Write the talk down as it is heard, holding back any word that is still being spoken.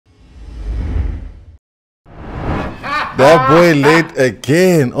That boy late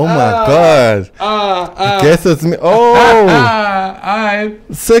again. Oh my god. I guess it's me. Oh.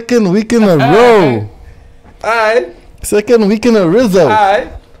 Second week in a row. Second week in a Rizzo.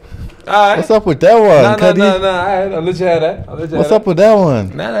 What's up with that one? Nah. I'll let you have that. What's up with that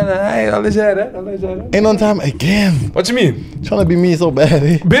one? Nah. I'll let you have that. Ain't on time again. What you mean? Trying to be me so bad,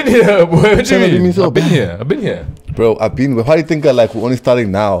 eh? Been here, boy. What you mean? Be me so I've been here. Bro, I've been. Why do you think we're only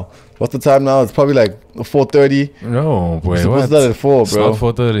starting now? What's the time now? It's probably like 4:30. No, boy. We're supposed to start at 4, bro. It's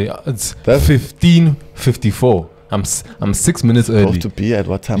not 4:30. It's 15:54. I'm 6 minutes early. Supposed to be at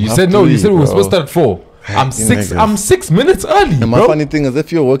what time? You said no. You said we were supposed to start at 4. I'm 6 minutes early. And my funny thing is,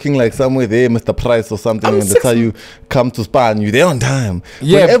 if you're working like somewhere there, Mr. Price or something, and that's how you come to Spa and you're there on time.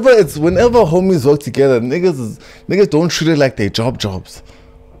 Yeah. Whenever homies work together, niggas don't treat it like they jobs.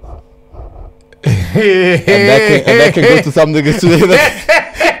 and that can go to some niggas too.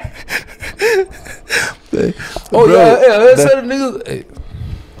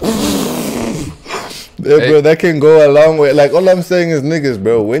 Bro, that can go a long way. Like, all I'm saying is, niggas,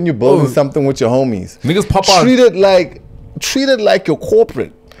 bro, when you're building something with your homies, niggas pop out. Treat it like your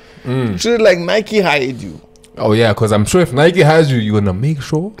corporate. Treat it like Nike hired you. Oh yeah, because I'm sure if Nike hires you, you're gonna make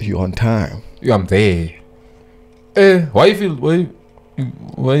sure you're on time. I'm there. Why do you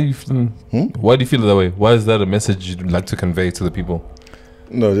feel that way? Why is that a message you'd like to convey to the people?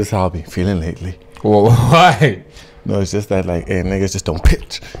 No, this is how I've been feeling lately. Well, why? No, it's just that, like, hey, niggas just don't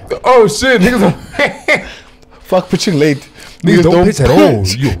pitch. Oh shit, niggas don't fuck pitching late. Niggas don't pitch at all.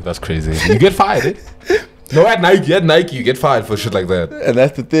 Yo, that's crazy. You get fired, eh? No, at Nike, you get fired for shit like that. And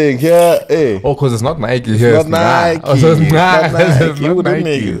that's the thing. Here, hey. Oh, because it's not Nike here. It's not Nike. Oh, so it's not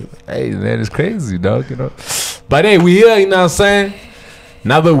Nike. Hey, that is crazy, dog, you know. But hey, we here, you know what I'm saying?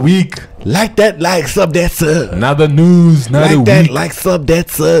 Another week. Like that, like sub that sub. Another news, another like that, week. like sub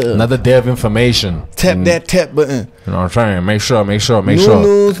that sub. Another day of information. Tap that tap button. You know what I'm trying? Make sure.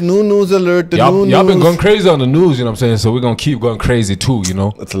 New news alert. Y'all been going crazy on the news, you know what I'm saying? So we're going to keep going crazy too, you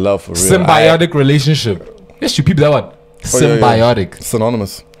know? It's love for real. Symbiotic relationship. Yes, you people that one. Symbiotic. Yeah.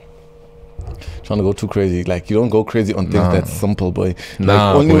 Synonymous. Trying to go too crazy. Like, you don't go crazy on things that's simple, boy.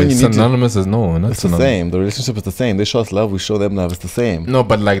 Nah, like, only boy, when you synonymous is no. It's the same. The relationship is the same. They show us love, we show them love. It's the same. No,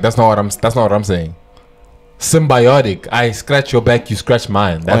 but like that's not what I'm saying. Symbiotic. I scratch your back, you scratch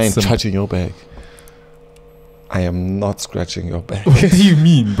mine. I ain't touching your back. I am not scratching your back. What do you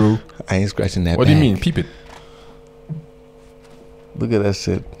mean, bro? I ain't scratching that back. What do you mean? Peep it. Look at that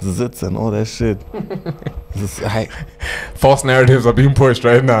shit. Zits and all that shit. False narratives are being pushed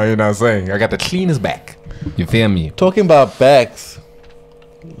right now, you know what I'm saying? I got the cleanest back. You feel me? Talking about backs,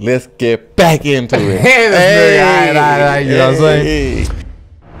 let's get back into it. You know what I'm saying?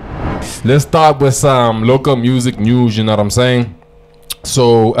 Let's start with some local music news, you know what I'm saying?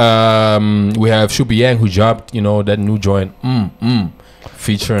 So, we have Shubi Yang who dropped, you know, that new joint,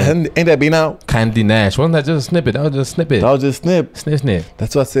 featuring. Ain't that been out? Candy Nash. Wasn't that just a snippet? That was just a snippet. That was just snip. Snip.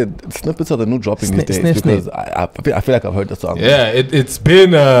 That's what I said. Snippets are the new dropping these days. Because I feel like I've heard the song. Yeah, it's been,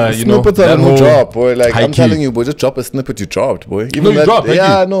 you know. Snippets are the new drop, boy. Like, I'm telling you, boy, just drop a snippet you dropped, boy. Even you dropped,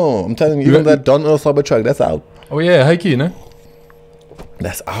 yeah, no. I'm telling you, even that Don Earl Sober track, that's out. Oh, yeah, high key, no?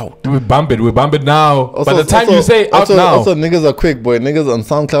 That's out. We bump it now. Also, by the time you say out now. Also, niggas are quick, boy. Niggas on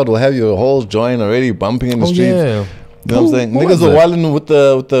SoundCloud will have your whole joint already bumping in the streets. Yeah. You know what I'm saying? Niggas were wilding with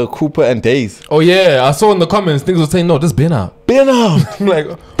the Cooper and Days. Oh yeah, I saw in the comments niggas were saying no, this been out. I'm like,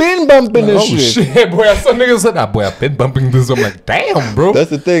 been bumping this shit. Boy, I saw niggas said boy, I've been bumping this. I'm like, damn, bro. That's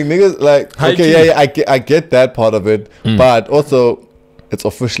the thing, niggas like I get that part of it, but also it's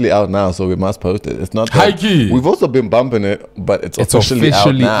officially out now, so we must post it. It's not high key. We've also been bumping it, but it's officially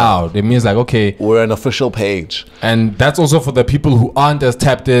out now. It means like, okay, we're an official page, and that's also for the people who aren't as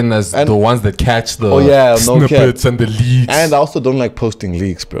tapped in as the ones that catch the snippets and the leaks. And I also don't like posting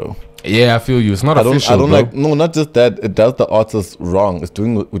leaks, bro. Yeah, I feel you. It's not official. I don't like. No, not just that. It does the artists wrong.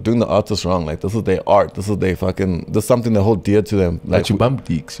 We're doing the artists wrong. Like, this is their art. This is their fucking. This is something they hold dear to them. Like, you bump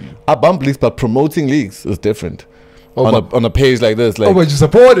leaks. I bump leaks, but promoting leaks is different. On a page like this, like, but you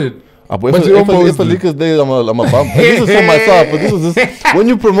support it. If a leak is there, I'm a bump. This is for myself, but this is just when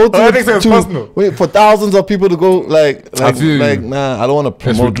you promote it for thousands of people to go like nah, I don't want to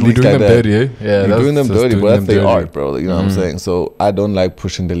promote leaks like that. Dirty, eh? Yeah, you're doing them dirty, but that's their art, bro. You know what I'm saying? So I don't like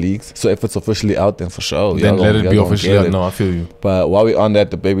pushing the leaks. So if it's officially out, then for sure, then let it be officially out. No, I feel you. But while we on that,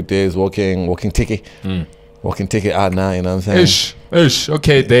 the Baby Days walking ticket. Walking ticket out now, you know what I'm saying? Ish.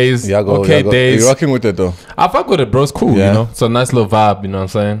 Okay, Days. Days. You're rocking with it though. I fuck with it, bro. It's cool, you know? It's a nice little vibe, you know what I'm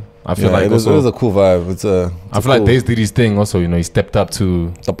saying? I feel like it is a cool vibe. I feel like Days did his thing also, you know, he stepped up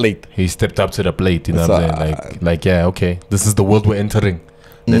to the plate. He stepped up to the plate, you know what I'm saying? Like, yeah, okay. This is the world we're entering.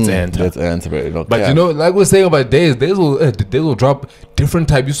 Let's enter. Let's enter it. Okay. But you know, like we're saying about Days will drop different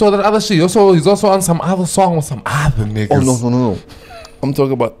type. You saw that other shit. He's also on some other song with some other niggas. Oh no. I'm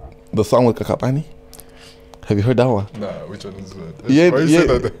talking about the song with Kakapani. Have you heard that one? Nah, which one is that?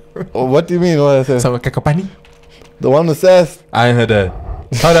 Yeah. Oh, what do you mean? What I said? Some Kakapani? The one that says. I ain't heard that.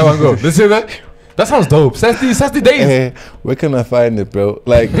 How'd that one go? Let's hear that. That sounds dope. Sassy Days. Hey, where can I find it, bro?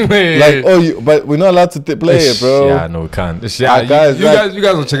 Like, but we're not allowed to play it, bro. Yeah, no, we can't. Yeah, guys, you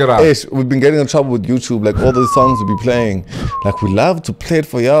guys will check it out. We've been getting in trouble with YouTube. Like, all the songs we be playing, like, we love to play it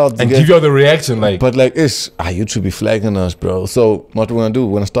for y'all and give y'all the reaction, like. But like, YouTube be flagging us, bro. So what we're gonna do?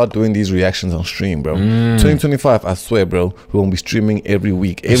 We're gonna start doing these reactions on stream, bro. 2025, I swear, bro. We're gonna be streaming every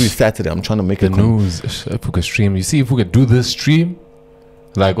week, every Saturday. I'm trying to make the news. If we could stream, you see, if we could do this stream.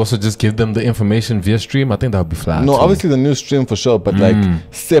 Like also just give them the information via stream. I think that would be flat. No, obviously the news stream for sure, but like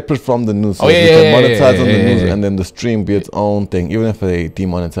separate from the news. So we can monetize on the news and then the stream be its own thing, even if they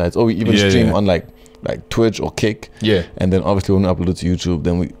demonetize. Or we even stream on like Twitch or Kick. Yeah. And then obviously when we upload it to YouTube,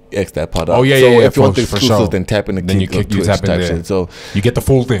 then we X that part out. Oh yeah, so if you want the exclusives, then tap in the Kick or Twitch type shit. So you get the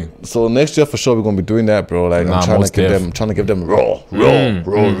full thing. So next year for sure we're gonna be doing that, bro. Like I'm trying to give them raw,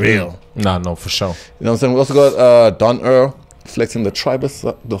 real. No, for sure. You know what I'm saying? We also got Don Earl. Flexing the the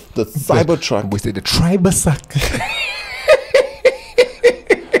Cybertruck. We say the Cybertruck.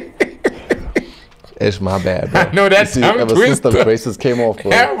 It's my bad, bro. No, that's ever since the braces came off,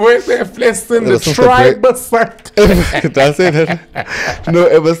 bro. We're flexing the Cybertruck. That's it. No,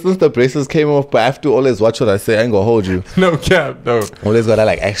 ever since the braces came off, but I have to always watch what I say. I ain't gonna hold you. No cap, no. Always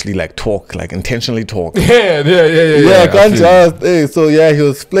gotta actually talk, intentionally talk. Yeah. Yeah, can't just. Hey, so yeah, he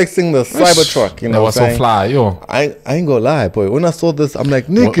was flexing the Cybertruck. You know, that was so fly, yo. I ain't gonna lie, boy. When I saw this, I'm like,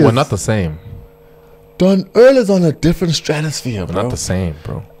 niggas. We're not the same. Don Earl is on a different stratosphere, bro. We're not the same,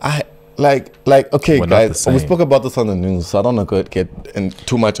 bro. Okay, we're guys, we spoke about this on the news, so I don't want to get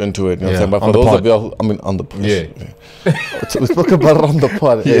too much into it. You know what I'm saying? But for those of y'all, on the pod. Yeah. So we spoke about it on the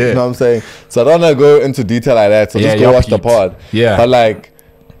pod. Yeah. You know what I'm saying? So I don't want to go into detail like that. So just go watch the pod. Yeah. But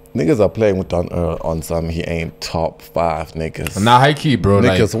niggas are playing with Don Earl on some. He ain't top 5 niggas. Nah, high key, bro.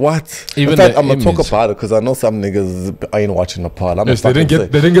 Niggas, what? In fact, I'm gonna talk about it because I know some niggas ain't watching the pod. They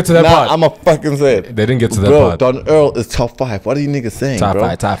didn't get to that pod. I'm a fucking say it. They didn't get to that Bro, pod. Don Earl is top 5. What are you niggas saying, top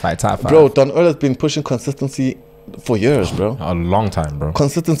bro? Top five. Bro, Don Earl has been pushing consistency for years, bro. A long time, bro.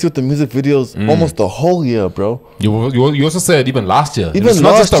 Consistency with the music videos almost the whole year, bro. You also said even last year. Even it's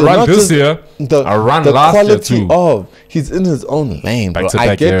last not just a run this year. A run last year too. He's in his own lane, bro.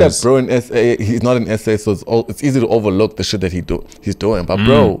 I get that, bro. In SA, he's not in SA, so it's easy to overlook the shit that he's doing. But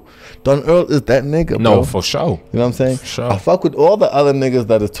bro, Don Earl is that nigga, bro. No, for sure. You know what I'm saying? For sure. I fuck with all the other niggas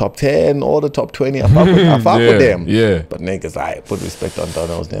that is top 10, all the top 20. I fuck with them. Yeah. But niggas, I put respect on Don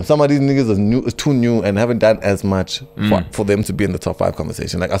Earl's name. Some of these niggas is too new and haven't done as much for them to be in the top 5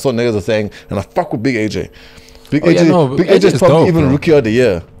 conversation. Like I saw niggas are saying, and I fuck with Big AJ. Big AJ is probably even rookie of the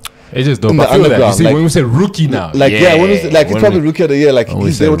year. It's just dope. I feel that. You see, when we say rookie now, when we say, he's probably rookie of the year. Like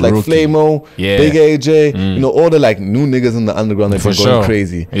he's there with Flamo, Big AJ, you know, all the new niggas in the underground that been going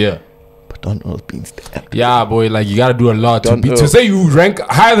crazy. Yeah. Don Earl's being stacked. Yeah, boy, you gotta do a lot to say you rank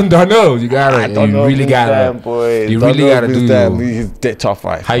higher than Don Earl. You really gotta do. He's dead top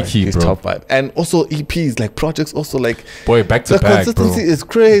 5. High key, he's bro. top 5, and also EPs, projects, also boy, back to back. The consistency is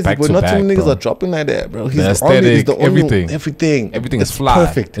crazy, but not too many niggas are dropping like that, bro. He's the aesthetic, everything is fly.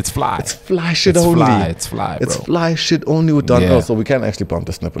 Perfect. It's fly. It's fly shit only. It's fly, bro. It's fly shit only with Don Earl. So we can actually bump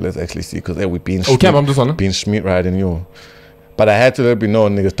the snipper. Let's actually see because we being being Schmidt riding you. But I had to let me know,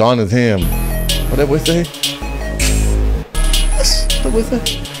 niggas, Don is him. What that boy say? What boy say?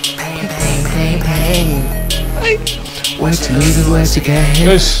 What you lose is what you gain.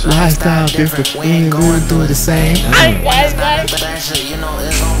 Lifestyle different. We ain't going through the same.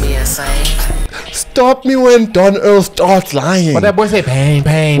 Stop me when Don Earl starts lying. What that boy say? Pain.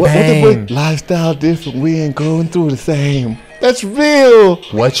 What that boy? Lifestyle different. We ain't going through the same. That's real.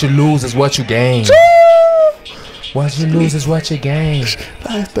 What you lose is what you gain. What you lose is what you gain.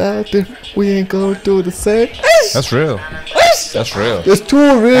 Lifestyle different. We ain't going through the same. That's real. That's real. It's too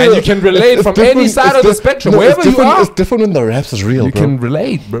real. And you can relate from any side of the spectrum. Wherever you are. It's different when the raps is real, bro. You can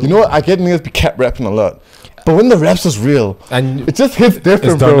relate, bro. You know what? I get niggas be cat rapping a lot. But when the raps is real, and it just hits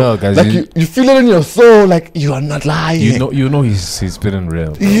different, bro. You feel it in your soul, you are not lying. You know he's spitting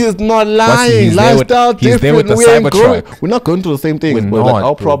real. Bro. He is not lying. Lifestyle different. He's there with the Cybertruck. We're not going through the same thing. We're not,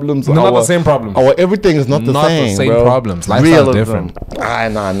 our problems, not the same problems. Our everything is not the same. Not the same problems. Lifestyle is different.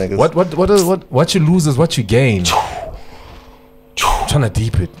 Nah, niggas. What you lose is what you gain. Trying to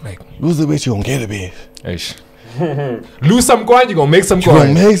deep it, lose the weight, you won't get it, bitch. Lose some coin, you gonna make some coin.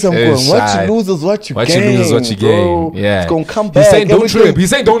 You gonna make some coin. What you lose is what you gain. What you lose is what you gain. Yeah. It's gonna come back. He's saying don't trip. He's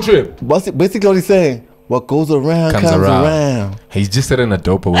saying don't trip. Basically what he's saying, what goes around comes around. He's just said in a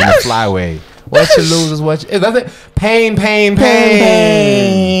dope in a flyway. What you lose is what you... That's it. Pain. I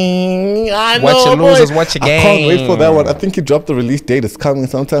know, what you lose is what you gain. I can't wait for that one. I think he dropped the release date. It's coming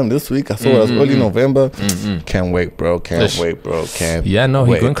sometime this week. I saw it was early November. Can't wait, bro. Can't wait, bro. Can't Yeah, no,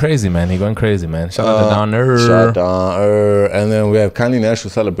 he's going crazy, man. Shout out to Down Earl. Shout out Earl. And then we have Kanye Nash who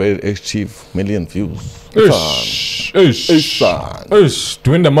celebrated X-Chief million views. Doing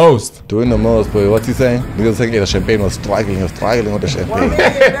the most. Doing the most, but what's he saying? He was saying the champagne was struggling with the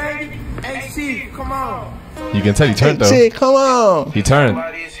champagne. Come on. You can tell he turned though. Come on. He turned.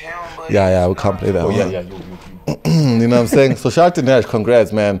 Yeah, we can't play that one. Yeah. You know what I'm saying? So shout out to Nash,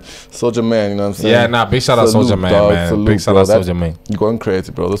 congrats, man. Soldier Man, you know what I'm saying? Yeah, nah, big shout out Soldier Man, man. Salute, big shout out Soldier Man. You're going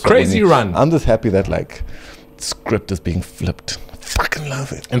crazy, bro. That's crazy run. I'm just happy that like script is being flipped. Fucking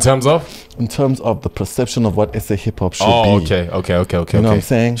love it. In terms of the perception of what SA hip hop should be. Okay. You know what I'm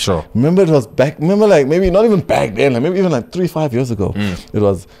saying? Sure. Remember it was back. Remember like maybe not even back then. Like maybe even like 3-5 years ago. It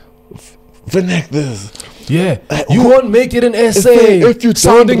was Vernac this. Yeah. You won't make it in SA if you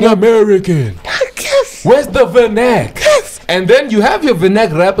sounding American. Yes. Where's the Vernac? Yes. And then you have your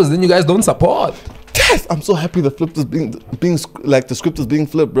Vernac rappers, then you guys don't support. Yes. I'm so happy the flip is being like the script is being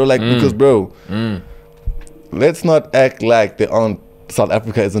flipped, bro. Like because bro. Let's not act like South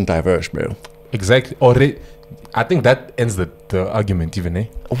Africa isn't diverse, bro. Exactly. I think that ends the argument, even, eh?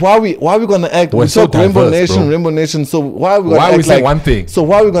 Why we gonna act? We're so diverse, Rainbow Nation. So why are we gonna act we say like one thing? So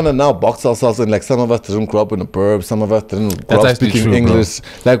why are we gonna now box ourselves in? Like some of us didn't grow up in the burbs, some of us didn't grow up speaking English. Bro.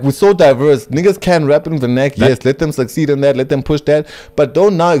 Like we're so diverse. Niggas can rap in the neck. Yes, let them succeed in that. Let them push that. But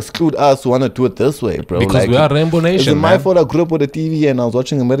don't now exclude us who wanna do it this way, bro. Because like, we are Rainbow Nation. Is it my fault I grew up with a TV and I was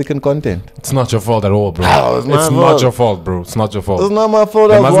watching American content? It's not your fault at all, bro. It's not your fault, bro. It's not your fault. It's not my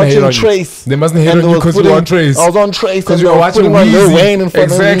fault. I was watching Trace. They mustn't hate on you because you were on Trace. I was on Trace because you were watching Lil Wayne in front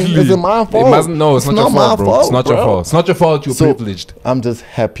of me. Is it my fault? No, it's not your fault, bro. It's not your fault. It's not your fault. You're privileged. I'm just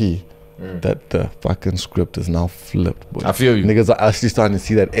happy that the fucking script is now flipped, boy. I feel you. Niggas are actually starting to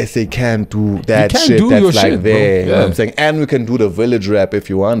see that SA can do that shit that's like there. You know what I'm saying? And we can do the village rap if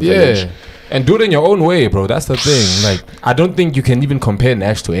you want. Yeah. And do it in your own way, bro. That's the thing. Like, I don't think you can even compare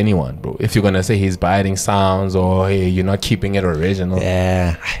Nash to anyone, bro. If you're gonna say he's biting sounds or hey, you're not keeping it original.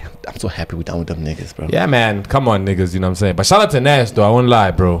 Yeah. I'm so happy we're done with them niggas, bro. Yeah, man. Come on, niggas. You know what I'm saying? But shout out to Nash, though. I won't lie,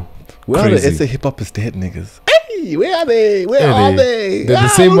 bro. Where are the SA hip hop is dead niggas? Hey, where are they? Where are they? They're the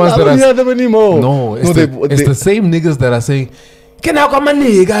same ones that I don't hear them anymore. No, it's the same niggas that are saying, "Can I come, my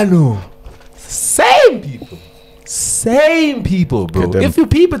nigga?" No, same people, bro. If you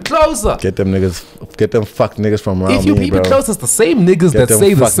peep it closer, get them fuck niggas from around me, If you peep it closer, it's the same niggas that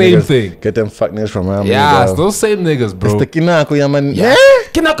say the same thing. Get them fuck niggas from around me, yeah, it's those same niggas, bro. It's the Kinako, yeah, man. Yeah,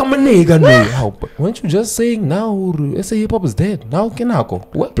 Kinako, my nigga, no. Weren't you just saying now SA hip hop is dead? Now Kinako,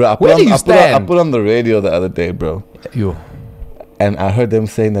 what? Bro, where do you stand? I put on the radio the other day, bro. Yo. And I heard them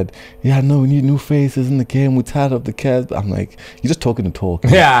saying that, yeah, no, we need new faces in the game. We're tired of the cast. But I'm like, you're just talking to talk.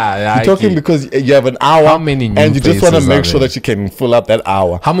 Yeah. You're talking because you have an hour. How many new and you just want to make sure that you can fill up that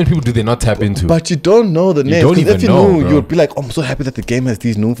hour. How many people do they not tap into? But you don't know the names. You don't even if you know, knew, you would be like, oh, I'm so happy that the game has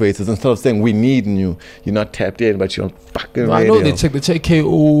these new faces. Instead of saying, we need new. You're not tapped in, but you're on fucking radio. I know they check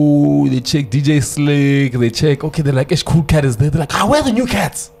KO, they check DJ Slick, they check, okay, they're like, Cool Cat is there. They're like, where are the new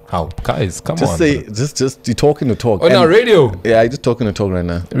cats? How? Guys, come on. Just you're talking to talk. Oh, no, radio. Yeah, you're just talking to talk right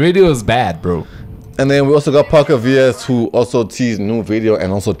now. Radio is bad, bro. And then we also got Parker VS, who also teased new video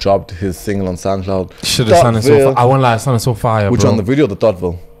and also dropped his single on SoundCloud. Should have sounded so fire. I won't lie, it sounded so fire, Which bro. on the video, the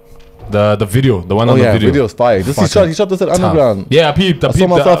Thoughtful? The video, the one on the video. Video is fire. He shot this at Underground. Yeah, I peeped. I saw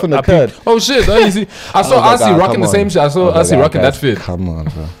myself in the cut. Oh shit, I saw Asi rocking the same shit. I saw Asi rocking that fit. Come on,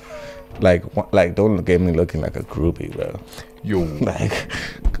 bro. Like, don't get me looking like a groupie, bro. Yo. Like,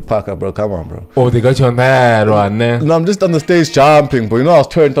 Parker, bro, come on, bro. Oh, they got you on that one, man. No, I'm just on the stage jumping, but you know I was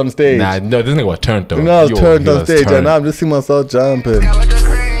turned on stage. Nah, no, this nigga was turned though. You know I was turned on stage, and now I'm just seeing myself jumping.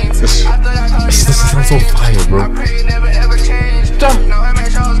 This sounds so fire, bro. Jump.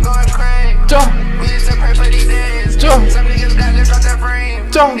 Jump.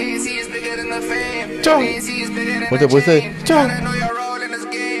 Jump. What the boy say? Jump.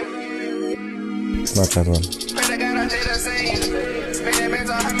 It's not that one.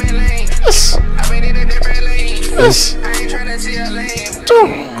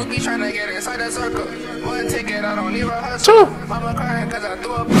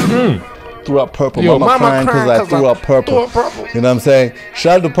 threw up purple. Yo, mama crying because I threw up purple. You know what I'm saying?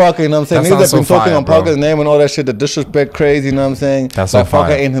 Shout out to Parker, you know what I'm saying? Niggas have been talking on Parker's name and all that shit, the disrespect crazy, you know what I'm saying? That's so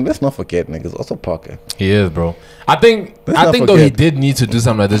Parker fire. ain't him. Let's not forget, niggas. Also Parker. He is, bro. I think though he did need to do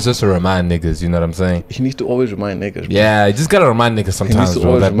something like this just to remind niggas, you know what I'm saying? He needs to always remind niggas, bro. Yeah, you just gotta remind niggas sometimes,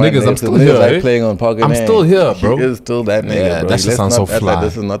 bro. Like, niggas, I'm still niggas here. like playing on Parker I'm still here, bro. He is still that nigga, Yeah, bro. that shit sounds so fly. Like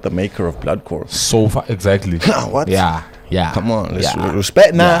this is not the maker of bloodcore. So far, exactly. What? Yeah. Come on, let's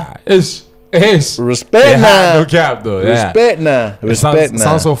respect now. It's respect now. No cap though. Respect now. Respect now.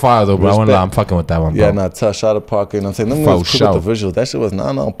 Sounds so fire though, bro. I wanna lie, I'm fucking with that one, bro. Yeah, nah, shout out Parker. You know what I'm saying? Let me quick with the visuals. That shit was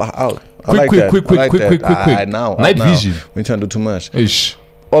out. Quick. Now. Night vision. We ain't trying to do too much. Ish.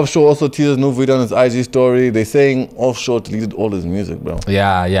 Offshore also teased new video on his IG story. They saying Offshore deleted all his music, bro.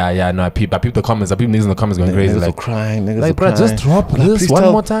 Yeah. No, I peep the comments. I peep niggas in the comments going crazy. Niggas like are crying. Niggas like, are bro, crying. just drop this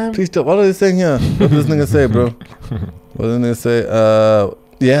one more time. Please stop. What are they saying here? What did this nigga say, bro? What did they say?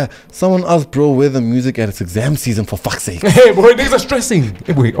 Yeah, someone asked, bro, where the music at? It's exam season, for fuck's sake. Hey, boy, niggas are stressing.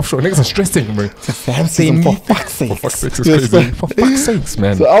 Hey, boy, Offshore, niggas are stressing, bro. It's exam season, for fuck's sake. For fuck's sakes, it's crazy. For fuck's sakes,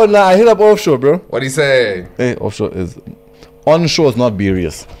 man. So I hit up Offshore, bro. What'd he say? Hey, Offshore is... Onshore is not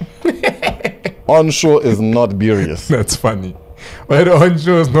Burious. Onshore is not Burious. That's funny. Why the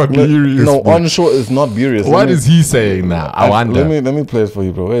onshore is not Burious? No, Onshore is not Burious. What is he saying now? I wonder. Let me play it for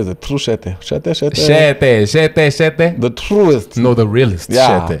you, bro. Where is it? True Shete. Shete. The truest. No, the realest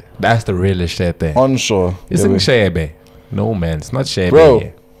Yeah. Shete. That's the realest Shete. Onshore. It's in Shebe. No, man. It's not Shebe.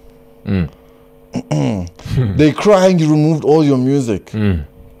 Bro. They crying you removed all your music. Hey,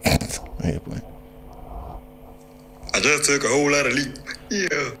 boy. I just took a whole lot of leap.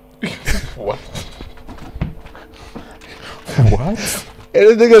 Yeah. What? Hey,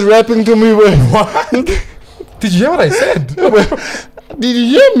 this nigga's rapping to me, bro. What? Did you hear what I said? Did you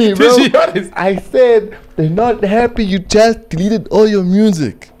hear me, bro? Did you hear this? I said they're not happy you just deleted all your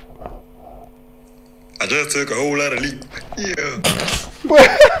music. I just took a whole lot of leap. Yeah.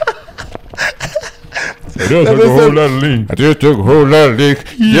 I just took a whole lot of leak. I just took a whole lot of leak.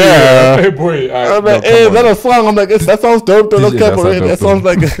 Yeah. Hey, boy. I'm like, hey, is that a song? I'm like, that sounds dope. That sounds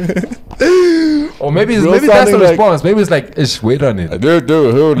like... Or maybe Bro, that's the like, response. Maybe it's like, ish, wait on it. I did do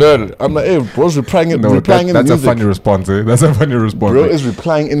a whole lot. I'm like, hey, bro's replying in, replying that's in a music. funny response. Eh? That's a funny response. Bro is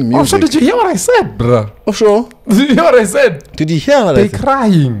replying in music. Offshore, did you hear what I said, bro? Offshore? Did you hear what I said? Did you hear what I They said?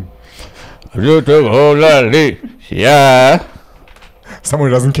 crying. I just took a whole lot of leak. Yeah. Someone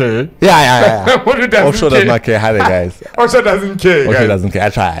who doesn't care. Yeah. Someone who doesn't Offshore care. does not care. Hi there, guys. Offshore doesn't care. Offshore guys. doesn't care. I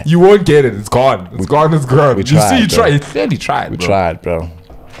tried. You won't get it. It's gone. It's gone. It's gone. We You tried, see, you bro. tried. You clearly tried. We bro. tried, bro.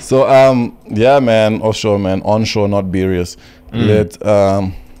 So yeah, man, Offshore, man, Onshore, not Burious. Let's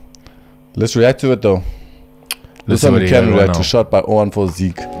react to it though. This time we can react to Shot by 014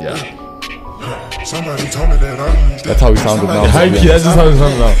 Zeke. Yeah. Somebody told me that I'm That's how he sounded now. That's just how it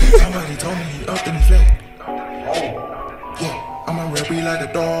sounds now. Somebody told me he up in the flat. Yeah, I'm a rap like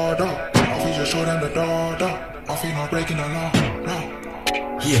a dog. I'll feature show them the dog. I'll feel no breaking the law.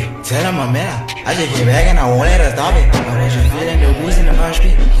 Yeah, tell him I'm mad. I just get back and I won't let her stop it. I was just feeling the booze in the mosh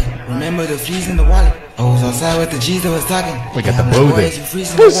pit. Remember the fleas in the wallet. I was outside with the G's that was talking. We got the blue there. Is you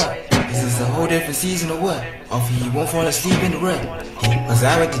freezing or what? Is this a whole different season or what? Off he won't fall asleep in the rut. Was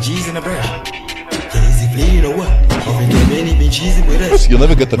I with the G's in the brush? Yeah, is he bleeding or what? Off he get many been cheesing with us. You'll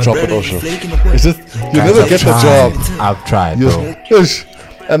never get the drop with Offshore. It's just you'll never get the job. I've tried, bro.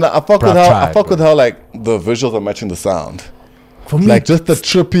 And I fuck with how I fuck with how like the visuals are matching the sound. For me, Like just the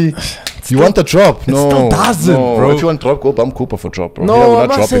trippy. You want the drop? No, still doesn't, no. bro. If you want drop, go bump Cooper for drop, bro. no, Here we're I'm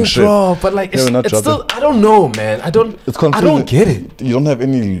not dropping saying shit. drop, but like Here we're not it's still. dropping. I don't know, man. I don't get it. You don't have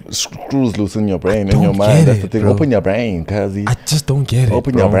any screws loose in your brain, in don't your mind. get That's the it, thing. bro. Open your brain, cuzzy. I just don't get it.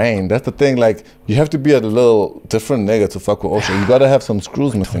 Open bro. your brain. That's the thing. Like you have to be a little different nigga to fuck with Offshore. You gotta have some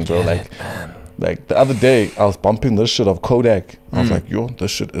screws missing, bro. Like the other day, I was bumping this shit of Kodak. I was like, yo,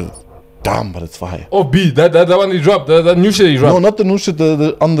 this shit is dumb, but it's fire. Oh, B, that one he dropped, that new shit he dropped. No, not the new shit.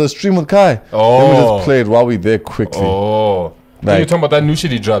 The on the stream with Kai. Oh. Let me just play it while we there quickly. Oh, like, you talking about that new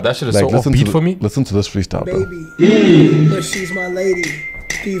shit he dropped? That shit is so offbeat for me. Listen to this freestyle, bro. Baby, but she's my lady.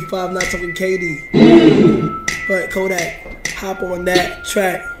 P5 not talking Katie. But Kodak, hop on that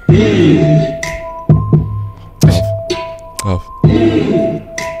track. Off.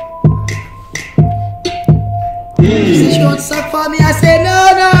 She said she wants to suck for me. I said no,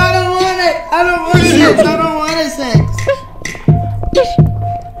 I don't want it. I don't want sex. I don't want sex.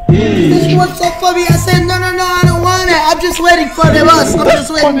 She said she wants to suck for me. I said no, I don't want it. I'm just waiting for the bus. I'm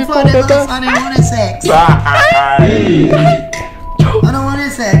just waiting for the bus. I don't want sex. I don't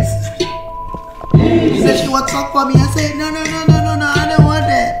want sex. She said she wants to suck for me. I said no, I don't want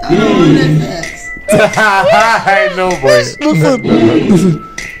that. I don't want sex. I know, boy. Listen.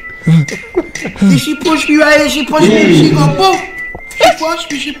 Did she push me right here? She pushed me. She go boom.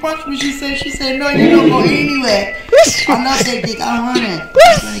 She punched me. She said, no, you don't go anywhere. I'm not that dick. I want it. I'm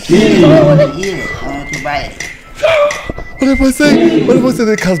gonna kill it. I want to eat it. I want to buy it. What if I say? What if I say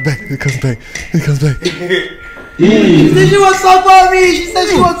it comes back? It comes back. It comes back. She said she wants suck for me. She said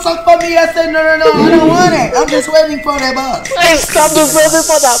she wants suck for me. I said, no, I don't want it. I'm just waiting for that bus. Stop just waiting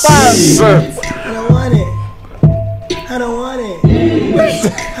for that bus. I don't want it. I don't want it.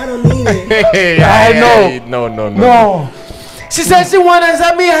 I don't need it. I know. No. She said she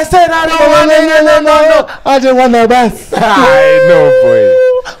wanted me. I said I don't want it. No. I just want the best. I know, boy.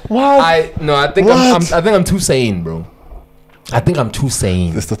 What? I think I'm too sane, bro. I think I'm too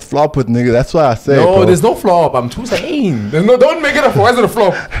sane. It's the flop with nigga. That's why I say. No, bro. there's no flop. I'm too sane. Don't make it a flop. Why is it a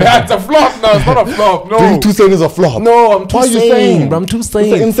flop? Yeah, it's a flop. No, it's not a flop. No. Being too sane is a flop. No, I'm too Why sane. Are you saying? Bro, I'm too sane.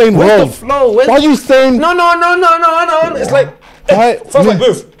 It's an insane Where's world. the flow? Why are you saying? No. It's like Why? sounds like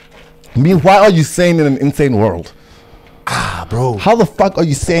this. Why are you sane in an insane world? Bro. How the fuck are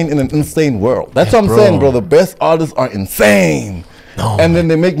you sane in an insane world? That's what I'm saying, bro. The best artists are insane. No. And then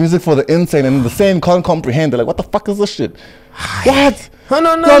they make music for the insane, and the sane can't comprehend. They're like, what the fuck is this shit? What? No.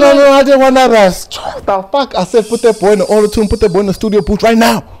 I didn't want that rest. What the fuck? I said, put that boy in the auto-tune, put that boy in the studio booth right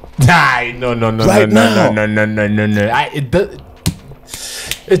now. No. Right now.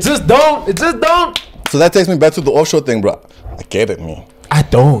 It just don't. So that takes me back to the offshore thing, bro. I get it, man. I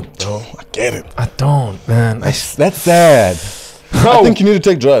don't. Bro, I get it. I don't, man. That's sad. I think you need to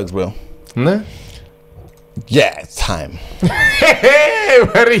take drugs, bro. Nah. Yeah, it's time.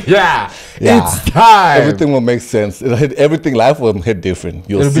 Yeah. It's time. Everything will make sense. It'll hit everything. Life will hit different.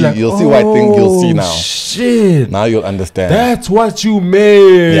 You'll It'll see. be like, You'll see white thing. You'll see now. Shit. Now you'll understand. That's what you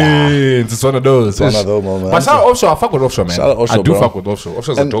mean. Yeah. It's one of those. It's one of those moments. But shout out Offshore. I fuck with Offshore, man. Shout out Offshore, I do bro. fuck with Offshore.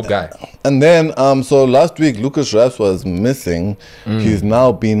 Offshore's a dope guy. And then, so last week, Lucasraps was missing. He's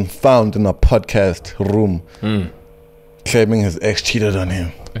now been found in a podcast room, claiming his ex cheated on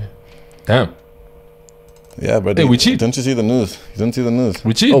him. Damn. Yeah, but Hey, we cheat. Don't you see the news? You don't see the news.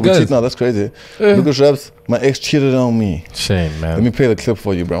 We cheat, Oh, we guys. cheat now. That's crazy. Lucasraps, my ex cheated on me. Shame, man. Let me play the clip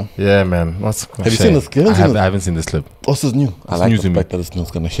for you, bro. Yeah, man. Have you seen this clip? I haven't seen this clip. Oh, this is new. I like new the to me. fact that this news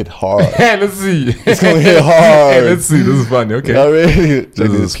gonna hit hard. Hey, let's see. It's gonna hit hard. Hey, let's see. This is funny. Okay. Already.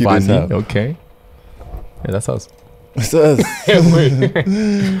 This is funny. Okay. Yeah, that's us. It says.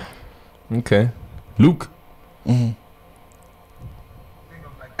 Okay. Luke. And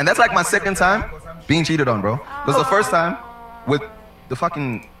that's like my second time being cheated on, bro. Because the first time with the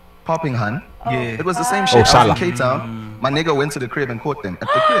fucking popping hun, it was the same shit. I was Shala. in Cape Town. My nigga went to the crib and caught them at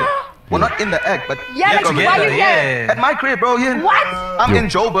the crib. Well, not in the act, but at my crib, bro. What? I'm in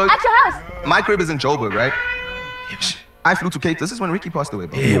Joburg. At your house? My crib is in Joburg, right? I flew to Cape. This is when Ricky passed away,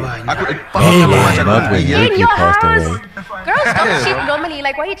 bro. I could Not when In Ricky your passed house? away. Girls don't cheat normally.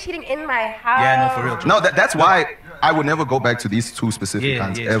 Like, why are you cheating in my house? Yeah, no, for real. No, that's why I would never go back to these two specific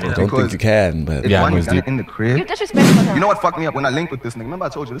cunts ever. I don't think you can, but If one is in the You crib. disrespectful her. You know what fucked me up when I linked with this nigga? Remember I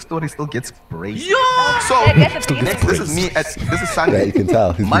told you this story still gets brazy. So I guess it's next, this is me this is Sunday. yeah, you can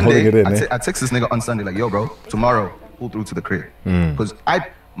tell. He's been Monday, holding it in. I text this nigga on Sunday like, yo, bro, tomorrow pull through to the crib. Because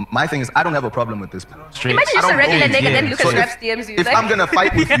my thing is I don't have a problem with this. Imagine just a regular nigga, then Lucasraps DMs you. If I'm gonna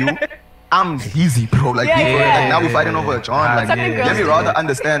fight with you, I'm easy, bro. Like, like now we're fighting over a John. Like, Something let girls me do. rather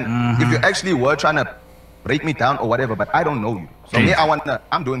understand if you actually were trying to break me down or whatever, but I don't know you. So me,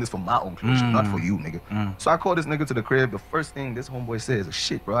 I'm doing this for my own closure, not for you, nigga. So I called this nigga to the crib. The first thing this homeboy says is,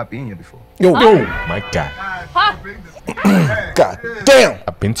 shit, bro, I've been here before. Yo, My God. God damn.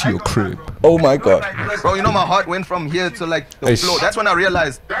 I've been to your crib. Oh my God. Bro, you know my heart went from here to like the floor. That's when I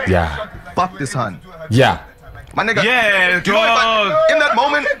realized, Yeah. fuck this hun. Yeah. My nigga, Yeah, you know, in that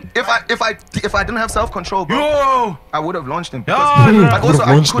moment, if I didn't have self-control, bro, I would have launched him. But also,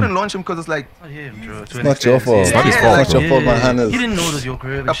 I couldn't launch him because it's like, It's not your fault. It's not his fault. It's not your fault, my hand is. He didn't know it was your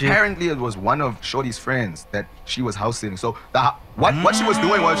crib and shit. apparently it was one of Shorty's friends that she was house sitting. So what she was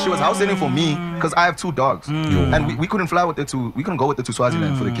doing was she was house sitting for me because I have 2 dogs, and we couldn't fly with the two. We couldn't go with the to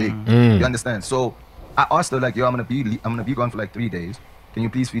Swaziland for the cake. You understand? So I asked her like, yo, I'm gonna be gone for like 3 days. Can you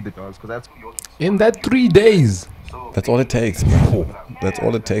please feed the dogs? Because I have 2 dogs. In that 3 days. That's all it takes, bro. That's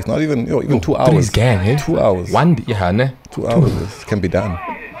all it takes. Not even 2 hours. Three's gang, eh? 2 hours. One day, yeah, ne? 2 hours. This can be done.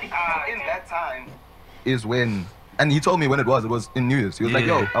 In that time is when, and he told me when it was in New Year's. He was like,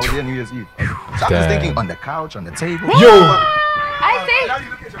 yo, I was here New Year's Eve. So I'm just Damn. thinking on the couch, on the table. I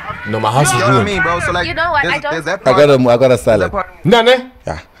think, No, my house You is know what I ruined. mean, bro? So like, You know what, I there's don't- that I part, got a salad. Nah, ne?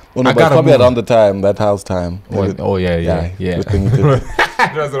 Yeah. Oh, no, I but gotta probably move. around the time, that house time. Oh, yeah. Good thing you did.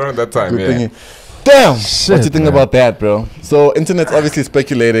 It was around that time, Good yeah. thing you- Damn! Shit, what do you think man. about that, bro? So, internet's obviously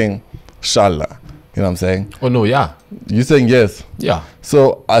speculating Shala. You know what I'm saying? Oh no, yeah. You saying yes? Yeah.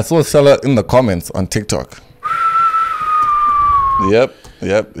 So I saw Shala in the comments on TikTok. Yep.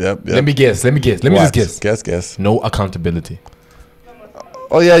 Let me guess. Let me What? just guess. Guess. No accountability.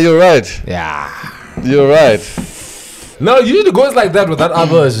 Oh yeah, you're right. Yeah. You're right. No, usually goes like that with that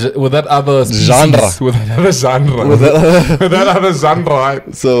other species, with that other genre. With that other genre.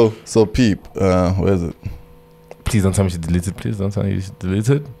 Right? So peep. Where is it? Please don't tell me she deleted. Please don't tell me she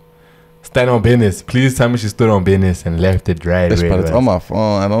deleted. Stand on business. Please tell me she stood on business and left it right. But it's on my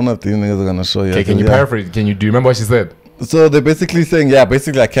phone. I don't know if these niggas are gonna show you. Okay, can you paraphrase? Do you remember what she said? So they're basically saying,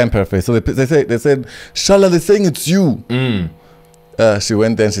 basically I can paraphrase. So they said, Shala, they're saying it's you. She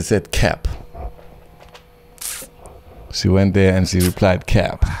went there and she said cap. She went there and she replied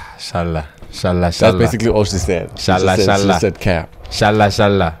cap. Shala. That's basically all she said. Shala. She said cap.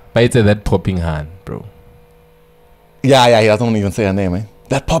 Shala. But it's that popping hand, bro. Yeah, he doesn't even say her name, eh?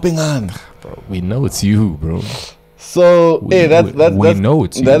 That popping hand. Bro, we know it's you, bro. So we know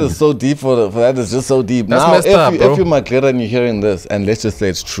it's you. That is so deep for that is just so deep. That's now up, if you're my Glera and you're hearing this and let's just say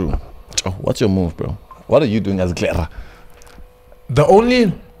it's true. What's your move, bro? What are you doing as Glera? The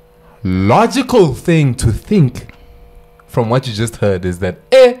only logical thing to think from what you just heard is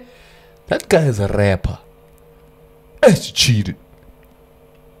that that guy is a rapper. She cheated.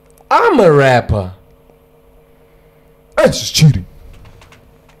 I'm a rapper. She's cheating.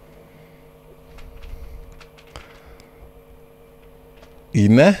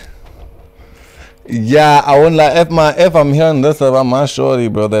 Yeah, I won't lie. If I'm hearing this about my shorty,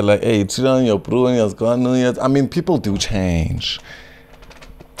 bro, they're like, hey, cheat on your bro and your gone. I mean, people do change.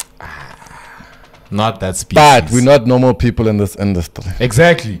 Not that species. But we're not normal people in this industry.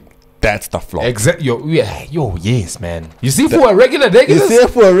 Exactly. That's the flaw. Yo, yes, man. You see, for a regular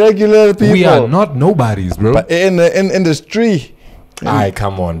people, we are not nobodies, bro. But in the industry,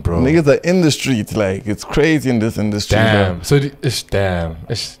 come on, bro. Niggas are in the streets, like it's crazy in this industry. Damn. Bro. So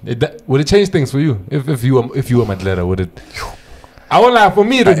would it change things for you if you were Madlera? Would it? I won't lie. For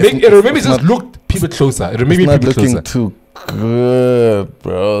me, it would maybe just look people closer. It would make me people closer. It's not looking too good,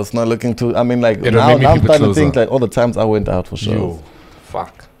 bro. It's not looking too. I mean, like now I'm starting to think like all the times I went out for shows. Yo,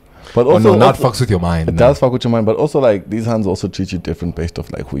 fuck. But also, not fucks with your mind. It does fuck with your mind, but also like these hands also treat you different based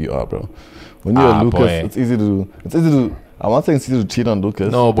off like who you are, bro. When you're a Lucas, boy. It's easy to. I'm not saying it's easy to cheat on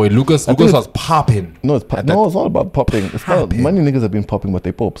Lucas. No, boy, Lucas was popping. No, it's not about popping. It's not. Many niggas have been popping, but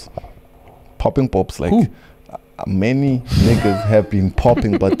they pops. Popping pops like who? Many niggas have been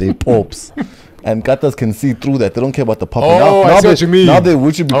popping, but they pops. And gutters can see through that. They don't care about the popping. I see what you mean. Now they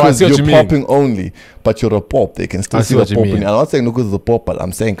with you because you're popping only, but you're a pop. They can still see the popping. I'm not saying Lucas is a pop, but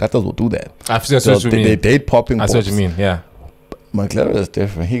I'm saying gutters will do that. I see what you mean. They date popping pops. I see what you mean, yeah. McLaren is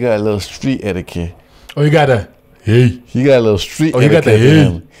different. He got a little street etiquette. Oh, you got a hey. He got a little street etiquette. Oh, you got the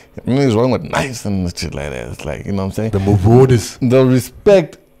hey. Nothing's wrong with nice and shit like that. It's like, you know what I'm saying? The move they'll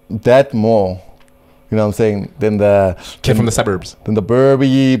respect that more. You know what I'm saying? Than the kid from the suburbs. Than the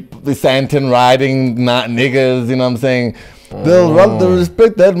Burby, the Santon riding not niggas, you know what I'm saying? They'll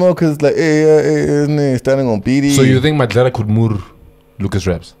respect that more because like hey, standing on BD. So you think Madlera could mur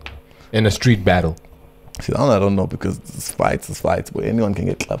Lucasraps in a street battle? See, I don't know because it's fights, boy. Anyone can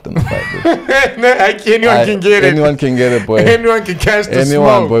get clapped in the fight, bro. Anyone can get it. Anyone can get it, boy. Anyone can catch the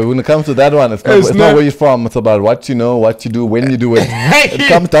smoke. Boy. When it comes to that one, it's not where you're from. It's about what you know, what you do, when you do it. It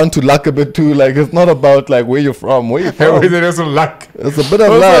comes down to luck a bit too. Like it's not about like where you're from. There's some luck. It's a bit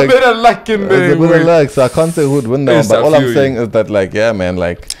of luck. There's a bit of luck in there. It's a bit of luck. So I can't say who'd win that one. But all I'm saying is that like, yeah, man,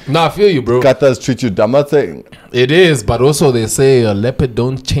 like. Nah, I feel you, bro. Gutters treat you. I'm not saying. It is, but also they say a leopard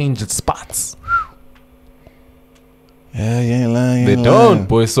don't change its spots. Yeah, you ain't lying. They don't,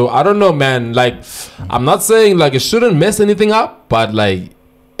 boy. So I don't know, man. Like, I'm not saying like it shouldn't mess anything up, but like,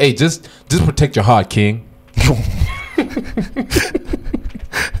 hey, just protect your heart, King.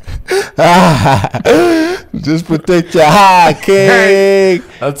 Just protect your heart, King.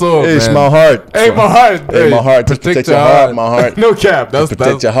 That's all, hey, man. It's my heart. Hey, my heart. Hey, my heart. Just protect your heart, my heart. No cap.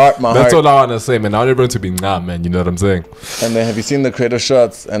 Protect your heart, my heart. That's all I want to say, man. I want everyone to be man. You know what I'm saying? And then have you seen the creator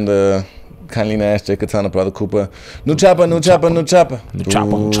shots and the Kindly Nash, Jay Katana, Brother Cooper? No chopper. You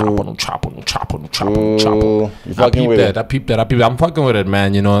fucking with it. I peeped that. I'm fucking with it,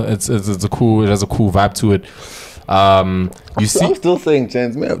 man. You know, it has a cool vibe to it. I'm still saying,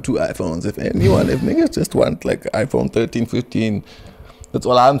 Chance, may have 2 iPhones. If niggas just want like iPhone 13, 15, that's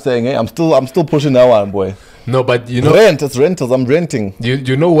all I'm saying. Hey, I'm still pushing that one, boy. No, but you know, it's rentals. I'm renting.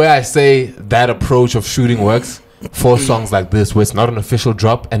 You know where I say that approach of shooting works for songs like this, where it's not an official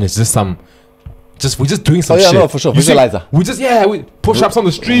drop and it's just some we're just doing some shit. Oh yeah, no, for sure. You see, Visualizer. we push ups on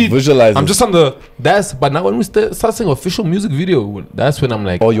the street. Visualizer. I'm just on but now when we start seeing official music video, that's when I'm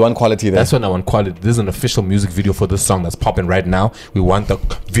like, oh, you want quality there? That's when I want quality. This is an official music video for this song that's popping right now. We want the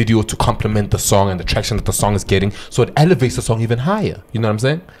video to complement the song and the traction that the song is getting, so it elevates the song even higher. You know what I'm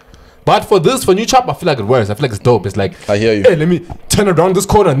saying? But for New Chop, I feel like it works. I feel like it's dope. It's like, I hear you. Hey, let me turn around this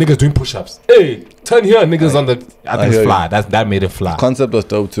corner, niggas doing push-ups. Hey, turn here, niggas on the. I think it's fly. That made it fly. The concept was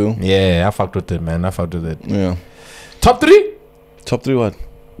dope too. Yeah, I fucked with it, man. Yeah. Top 3? Top 3 what?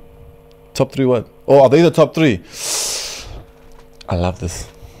 Top 3 what? Oh, are they the top 3? I love this.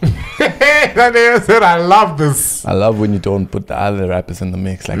 That nigga said, I love this. I love when you don't put the other rappers in the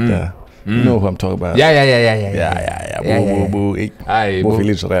mix like that. You know who I'm talking about? Yeah. Boo. Aye, Boo boo.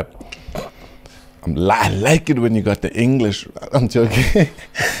 village rap. I like it when you got the English. I'm joking.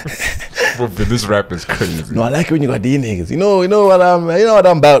 Bro, this rap is crazy. No, I like it when you got these niggas. You know what I'm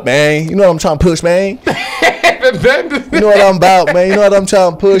about, man. You know what I'm trying to push, man. You know what I'm about, man. You know what I'm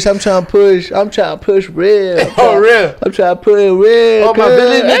trying to push. I'm trying to push real. Oh, real? I'm trying to push real. Oh, my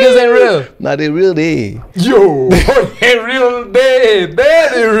village niggas ain't real. Nah, they real they. Yo, they real they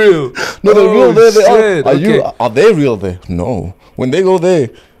real. No, they're real there. Shit, Are they real there? No. When they go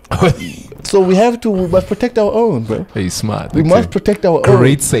there. So we must protect our own, bro. Hey, smart. We must protect our own.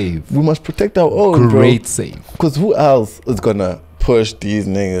 Great save. We must protect our own, bro. Great save. Because who else is gonna push these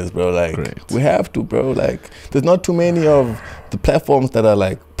niggas, bro? Like, we have to, bro. Like, there's not too many of the platforms that are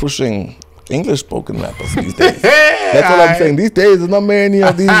like pushing English spoken rappers these days. That's what I'm saying. These days, there's not many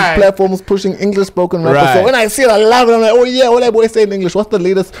of these platforms pushing English spoken rappers. Right. So when I see it, I love it. I'm like, oh yeah, what that boy say in English? What's the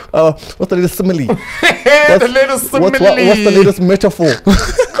latest? What's the latest simile? The latest simile. What's the latest metaphor?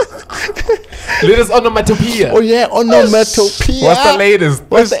 Latest onomatopoeia. Oh yeah, onomatopoeia. What's the latest?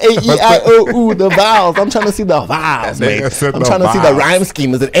 What's the A-E-I-O-U, the vowels? I'm trying to see the vowels, man. I'm trying to see the rhyme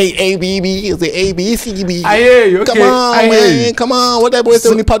scheme. Is it A-A-B-B? Is it A-B-C-B? I hear you. Okay. Come on, man. Come on. What that boy said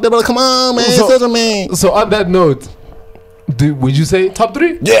when he popped that, come on, man. Man. So on that note, would you say top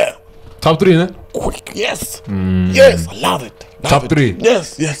 3? Yeah. Top 3, né? Quick, yes. Yes, I love it. Top 3.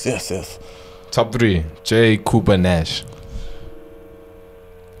 Yes. Top 3. J. Cooper Nash.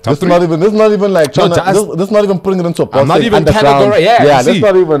 This is not even like trying this is not even putting it into a box. I'm not even categorizing. Yeah, that's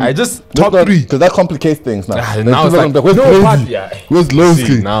not even. I just top 3 because that complicates things now. Now it's like where's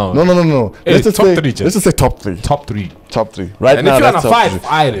Lowkey? No. Hey, let's just say top 3. Top 3. Right and now, if you're on that's a 5,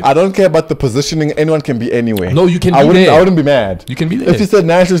 I don't care about the positioning. Anyone can be anywhere. No, you can. I wouldn't be mad. You can be there. If you said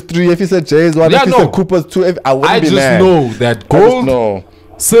Nash is 3, if you said Jay is 1, if you said Cooper's 2, I wouldn't be mad. I just know that gold,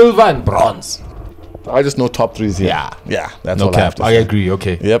 silver, and bronze. I just know top 3s here. Yeah. That's no all cap. I agree.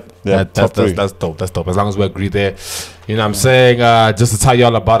 Okay. Yep. That's dope. That's dope. As long as we agree there. You know what I'm saying? Just to tell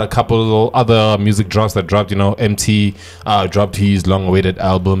y'all about a couple of other music drops that dropped. You know, MT dropped his long-awaited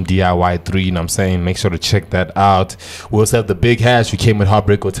album DIY 3. You know what I'm saying? Make sure to check that out. We also have the Big Hash. We came with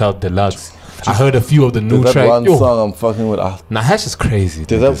Heartbreak Hotel Deluxe. I heard a few of the new tracks. There's that one song I'm fucking with. Nah, Hash is crazy.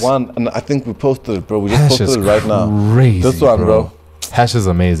 There's that one, and I think we posted it, bro. We just posted it right now. Crazy, this one, bro. Hash is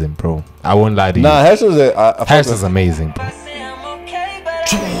amazing, bro. I won't lie to you. Nah, Hash is Hash is amazing, bro.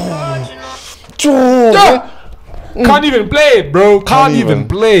 Can't even play it, bro. Can't even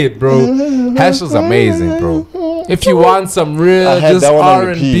play it, bro. Hash is amazing, bro. If you want some real just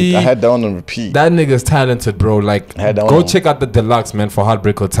R&B, I had that one on repeat. That nigga's talented, bro. Like, go check out the Deluxe, man, for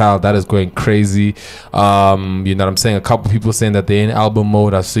Heartbreak Hotel. That is going crazy. You know what I'm saying? A couple people saying that they're in album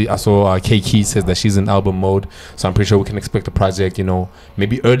mode. I saw K Key says that she's in album mode. So I'm pretty sure we can expect the project, you know,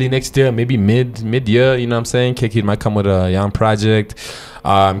 maybe early next year, maybe mid-year. You know what I'm saying? K Key might come with a young project.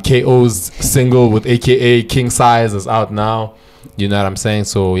 KO's single with AKA King Size is out now. You know what I'm saying?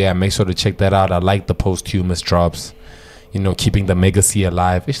 So yeah, make sure to check that out. I like the posthumous drops. You know, keeping the legacy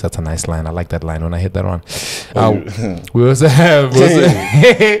alive. Ish, that's a nice line. I like that line when I hit that one. We also have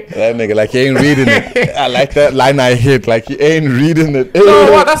that nigga like he ain't reading it. I like that line I hit. Like he ain't reading it.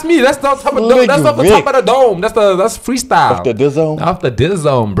 No, what? That's me. That's the top of the dome. That's off the top of the dome. That's freestyle. Off the Diz Zone. Off the Diz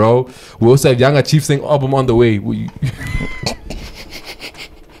Zone, bro. We also have Younger Chief Sing album on the way. We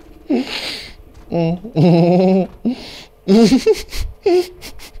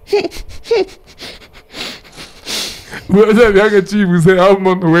also have Younger Chief who say album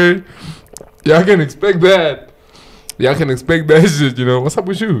on the way. Y'all can expect that. Y'all can expect that shit, you know. What's up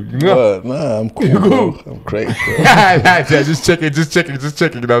with you? You know? Nah, I'm cool. Bro. I'm great, bro. Yeah, just checking, you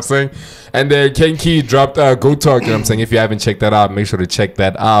know what I'm saying? And then Ken Key dropped Go Talk, you know what I'm saying? If you haven't checked that out, make sure to check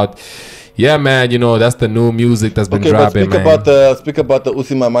that out. Yeah, man, you know, that's the new music that's been dropping, man. Speak about the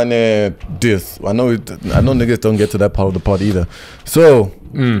Usimamane diss. I know niggas don't get to that part of the pod either. So,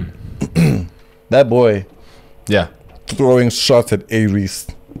 that boy, yeah, throwing shots at Reece.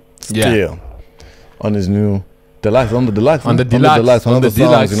 Yeah. on his new deluxe, on the deluxe, on the deluxe, on the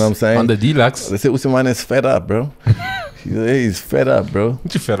deluxe. You know what I'm saying? On the deluxe. They say Usimamane is fed up, bro. He's fed up, bro.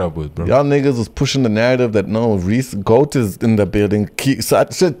 What you fed up with, bro? Y'all niggas was pushing the narrative that no, Reece Goat is in the building.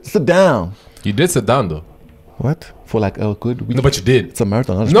 Sit down. You did sit down though. What? For like a good week? No, but you did. It's a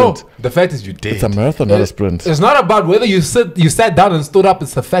marathon, not a sprint. sprint. The fact is you did. It's a marathon, not a sprint. It's not about whether you sat down and stood up.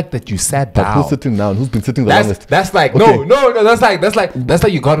 It's the fact that you sat down. But who's sitting down? Who's been sitting the longest? That's like okay. no. That's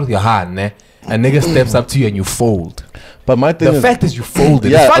like you got with your hand, ne? A nigga steps up to you and you fold. But my thing the fact is you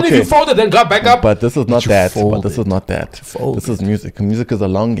folded. Yeah, it's fine if you folded then got back up. But this is not that. Folded. But this is not that. This is music. Music is a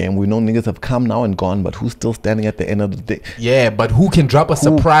long game. We know niggas have come now and gone, but who's still standing at the end of the day? Yeah, but who can drop a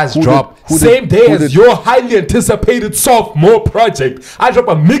surprise drop same day as your highly anticipated sophomore project? I drop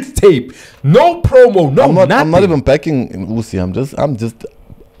a mixtape, no promo, no nothing. I'm not even backing Uzi. I'm just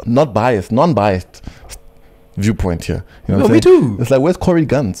not biased, non-biased viewpoint here. You know what I'm saying? Me too. It's like, where's Corey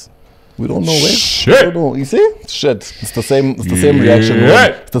Guns? We don't know where. Shit. We don't know. You see? Shit. It's the same. It's the same reaction.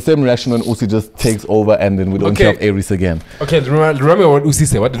 It's the same reaction when Uzi just takes over and then we don't have Reece again. Okay, remember what Uzi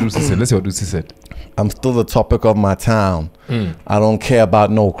said. What did Uzi say? Let's see what Uzi said. I'm still the topic of my town. I don't care about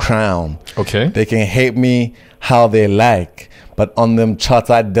no crown. Okay. They can hate me how they like, but on them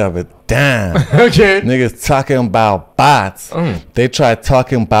charts I dub it down. Okay. Niggas talking about bots. They tried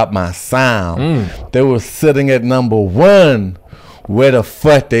talking about my sound. They were sitting at #1. Where the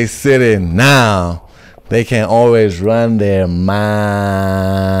fuck they sitting now? They can always run their mouth.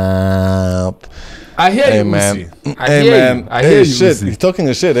 I hear you, man. Uzi. I hear you, shit. Uzi. He's talking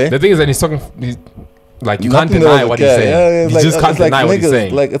a shit, eh? The thing is that he's talking. Like you can't deny what he's saying. Yeah, you like, just can't deny what he's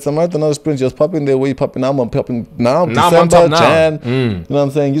saying. Like it's a marathon, not a sprint. Just popping there where you popping now. I'm popping now. Now December, I'm on top now. Jan. You know what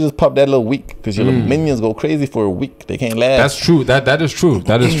I'm saying? You just pop that little week because your little minions go crazy for a week. They can't last. That's true. That is true.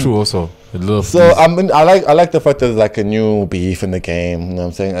 That is true also. So I like the fact that there's like a new beef in the game. You know what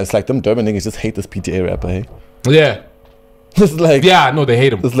I'm saying? It's like them Durban niggas just hate this PTA rapper, hey? Yeah. It's like no, they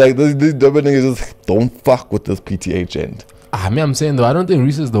hate him. It's like these Durban niggas just don't fuck with this PTA gent. I mean, I'm saying though, I don't think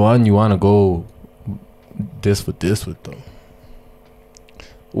Reece is the one you want to go this with though.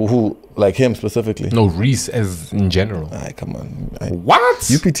 Who like him specifically? No, Reece as in general. Alright, come on. What?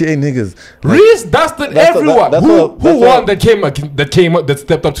 UPTA niggas. Reece dusted everyone. Who won that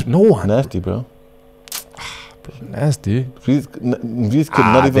stepped up to no one? Nasty, bro. Nasty. Reece could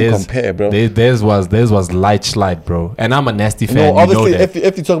not even compare, bro. Theirs was light slide, bro. And I'm a nasty fan. No, obviously, you know that.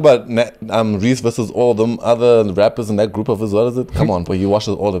 if you talk about Reece versus all them other rappers in that group of his, what is it? Come on, boy, you watch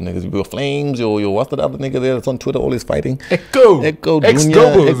all them niggas. You Flames, you what's that other nigga there that's on Twitter always fighting? Echo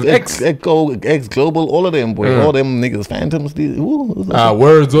Global, X Global, all of them, boy, all them niggas, Phantoms, these,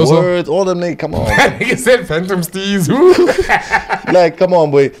 Words also. Words, all them niggas. Come on, nigga said Phantoms, these. Like, come on,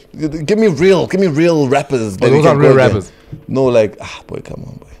 boy, give me real rappers. Those are real rappers. No, like, boy, come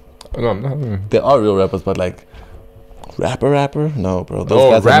on, boy. No. There are real rappers, but like, rapper? No, bro.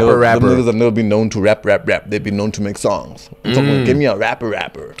 Those guys them niggas have never been known to rap. They've been known to make songs. So give me a rapper.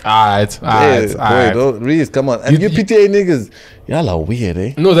 Alright. Reece, come on. And you PTA niggas, y'all are weird,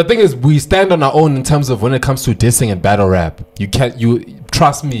 eh? No, the thing is, we stand on our own in terms of when it comes to dissing and battle rap. You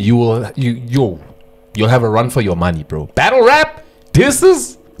trust me, you'll have a run for your money, bro. Battle rap,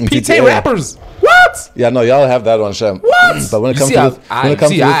 disses, PTA rappers. What? Yeah, no, y'all have that one, Shem. What? But when it comes to this, I didn't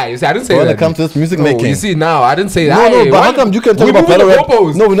say that. When it comes to this music making, you see now, I didn't say that. No, but how come you can talk about battle rap?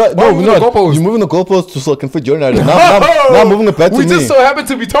 No, we're not. You're moving the goalposts so it can fit your narrative. Now I'm moving it back to me. We just so happen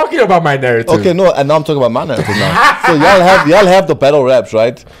to be talking about my narrative. Okay, no, and now I'm talking about my narrative now. So y'all have the battle raps,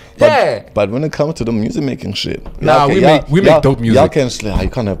 right? But when it comes to the music making shit, we make dope music. Y'all can't. You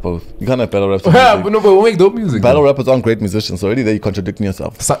can't have both. You can't have battle raps. But we make dope music. Battle rappers aren't great musicians. So already there you contradicting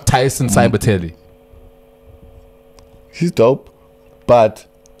yourself. Tyson Cybertelly. He's dope, but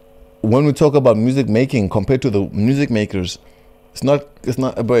when we talk about music making compared to the music makers, it's not.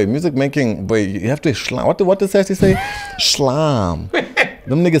 Boy, music making. Boy, you have to slam. What does Sassy say? Slam.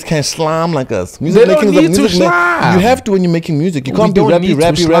 Them niggas can't slam like us. Music making is a music. You have to when you're making music. You can't be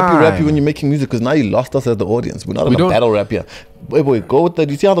rappy when you're making music because now you lost us as the audience. We're not in a battle rap here. Boy, go with that.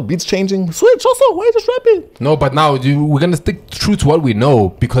 You see how the beat's changing? Switch also. Why are you just rapping? No, but now we're gonna stick true to what we know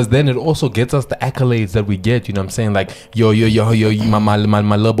because then it also gets us the accolades that we get. You know what I'm saying? Like yo, my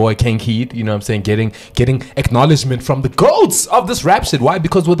little boy King Heat. You know what I'm saying? Getting acknowledgement from the goats of this rap shit. Why?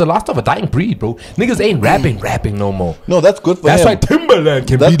 Because we're the last of a dying breed, bro. Niggas ain't rapping no more. No, that's good for him. That's why Timberland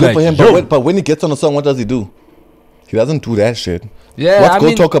can that's be good like, for him. But when he gets on a song, what does he do? He doesn't do that shit. Yeah, What's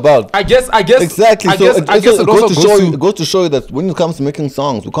Go talk about? I guess exactly. I guess it it goes to show you that when it comes to making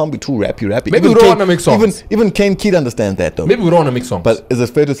songs, we can't be too rappy. Maybe we don't want to make songs. Even Kane Keat understands that though. Maybe we don't want to make songs. But is it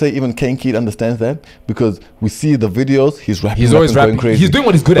fair to say even Kane Keat understands that? Because we see the videos, he's rapping. He's always rapping. Crazy. He's doing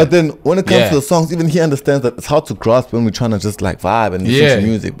what he's good at. But then when it comes to the songs, even he understands that it's hard to grasp when we're trying to just like vibe and listen to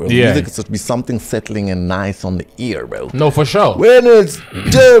music, bro. Music is supposed to be something settling and nice on the ear, bro. No, for sure. When it's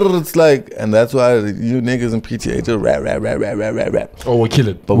like, and that's why you niggas in PTA just rap. Oh, we kill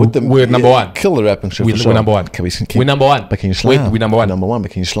it. But with the we're number one. Kill the rapping shit. We're number one. We're number one. But can you slam? Wait, we number one. Number one.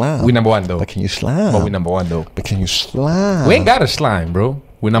 But can you slam? We number one though. But can you slam? But we number one though. But can you slam? We ain't got to slime, bro.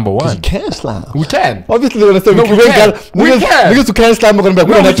 We're number one. You can slam. We can. Obviously, they're gonna say no, we can. Niggas who can't slam are gonna be like,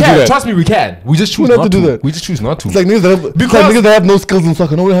 we don't have to do that. Trust me, we can. We just choose not to do that. We just choose not to. It's like niggas that have no skills in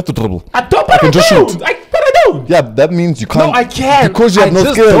soccer. No, we have to dribble. I don't. But I can just shoot. But I don't. Yeah, that means you can't. No, I can. Because you have no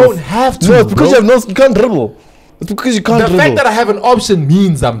skills. I don't have to. No, it's because you can't dribble. It's because you can't dribble. The fact that I have an option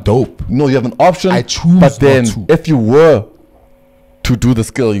means I'm dope. No, you have an option. I choose but then not to. If you were to do the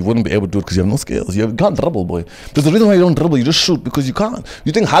skill, you wouldn't be able to do it because you have no skills. You can't dribble, boy. There's a reason why you don't dribble. You just shoot because you can't.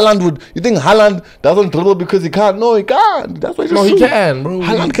 You think Haaland doesn't dribble because he can't? No, he can't. That's why he just shoot. He can, bro.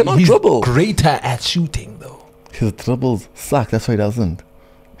 Haaland cannot dribble. He's greater at shooting, though. His dribbles suck. That's why he doesn't.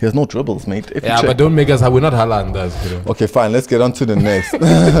 He has no dribbles, mate. Yeah, but don't make us. We're not Haaland, does. Okay, fine. Let's get on to the next.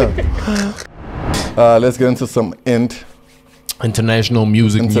 Let's get into some international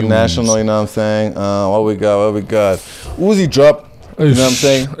music. International, you know what I'm saying? What we got? Uzi drop. You know what I'm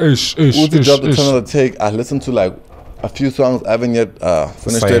saying? Uzi dropped the Turn of the Take. I listened to like a few songs. I haven't yet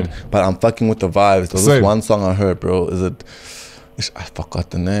finished it, but I'm fucking with the vibes. There's this one song I heard, bro. I forgot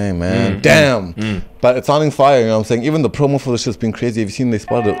the name, man. Damn. But it's sounding fire, you know what I'm saying? Even the promo for the shit's been crazy. Have you seen they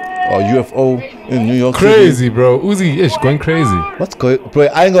spotted a UFO in New York Crazy, City? Bro. Uzi going crazy. What's going? Bro,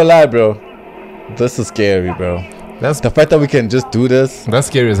 I ain't gonna lie, bro. This is scary, bro. That's the fact that we can just do this. That's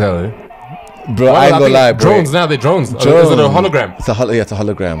scary as hell, eh? Bro, I ain't gonna lie, bro. Drones now, they're drones. Is it a hologram? It's a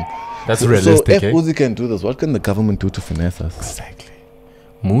hologram. That's realistic. So if Uzi can do this, what can the government do to finesse us? Exactly.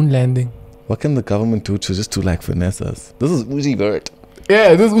 Moon landing. What can the government do to like finesse us? This is Uzi Vert.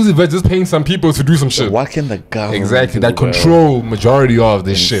 Yeah, this Uzi Vert just paying some people to do some shit. What can the government exactly do, that control majority of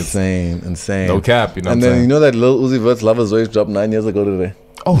this shit? Insane. No cap, you know. And then you know that Lil Uzi Vert's Lover's Race dropped 9 years ago today.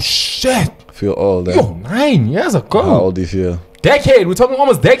 Oh shit! Feel old. Yo, 9 years ago. How old do you feel? Decade. We're talking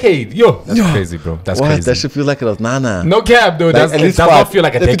almost decade. Yo, that's crazy, bro. That's crazy. That should feel like it was Nana. No cap, dude. Like, It does not feel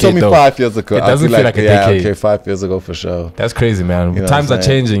like a decade. If you told me 5 years ago, it doesn't feel like a decade. Okay, 5 years ago for sure. That's crazy, man. You know Times are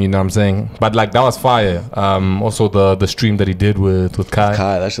changing. You know what I'm saying? But like that was fire. Also the stream that he did with Kai.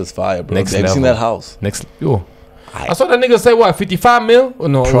 Kai, that's just fire, bro. Next Have you seen that house? I saw that nigga say what 55 mil? Oh,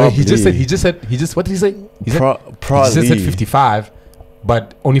 no, probably. he just what did he say? He just said 55,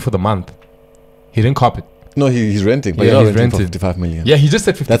 but only for the month. He didn't cop it. No, he's renting. But he's renting for 55 million. Yeah, he just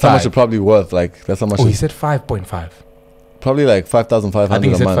said 55. That's how much it's probably worth. Like that's how much. Oh, he said 5.5. Probably like 5,500. I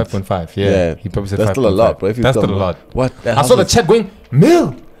think he a month. said 5.5. Yeah, he probably said 5.5. That's still a lot, bro. That's still a lot. What? I saw the chat going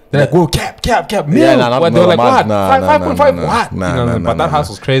mil. They're like, whoa, cap, mil. Yeah, they were like, what? 5.5? What? But that house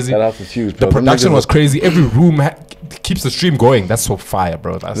was crazy. That house was huge. The production was crazy. Every room keeps the stream going. That's so fire,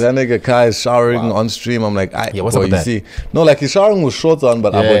 bro. That nigga Kai is showering on stream. I'm like, what's up with that? See, no, like he's showering with shorts on,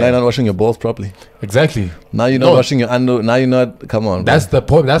 but now you're not washing your balls properly. Exactly. Now you're not washing your under. Now you're not. Come on. That's the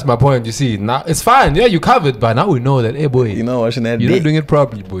point. That's my point. You see, now it's fine. Yeah, you covered, but now we know that, hey boy, you're not washing that. You're not doing it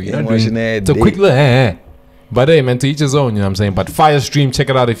properly, boy. You're not washing that. It's a quick little. But hey, man, to each his own, you know what I'm saying? But fire stream, check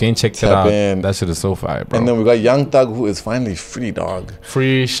it out if you ain't checked it out. That shit is so fire, bro. And then we got Young Thug, who is finally free, dog.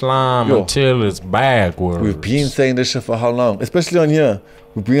 Free slime until it's backwards. We've been saying this shit for how long? Especially on here.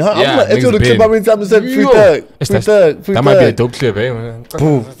 We've been, the clip how many times we said free Thug. That might be a dope clip, eh?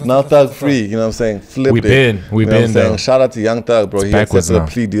 Boom. Now Thug free, you know what I'm saying? We've been saying? Shout out to Young Thug, bro. He accepted a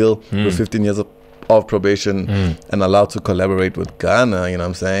plea deal with 15 years of probation and allowed to collaborate with Ghana, you know what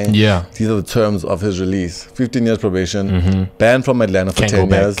I'm saying? Yeah. These are the terms of his release. 15 years probation, banned from Atlanta for 10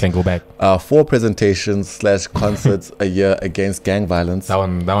 years. Can't go back. 4 presentations / concerts a year against gang violence. That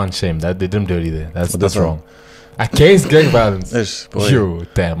one shame. That they did him dirty there. That's wrong. Against gang violence. Yo,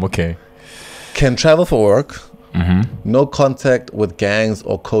 damn, okay. Can travel for work. No contact with gangs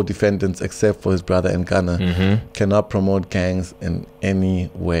or co-defendants except for his brother in Ghana. Cannot promote gangs in any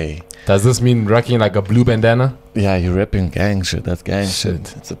way. Does this mean rocking like a blue bandana? Yeah, you're repping gang shit. That's gang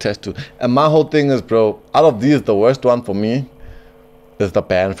shit. It's attached to. And my whole thing is, bro, out of these, the worst one for me is the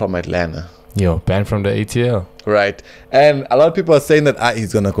ban from Atlanta. Yo, ban from the ATL. Right. And a lot of people are saying that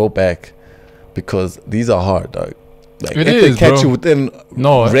he's going to go back because these are hard, dog. Like, if they catch you within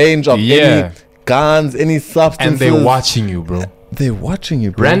range of any guns, any substances. And they're watching you, bro. They're watching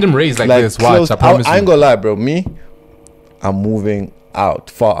you, bro. Random rays like this, watch, I promise you. I ain't gonna lie, bro. Me, I'm moving out,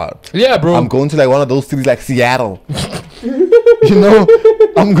 far out. Yeah, bro. I'm going to like one of those cities like Seattle. You know,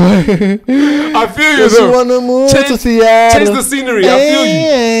 I'm going. I feel you, If you wanna move to Seattle, change the scenery. I feel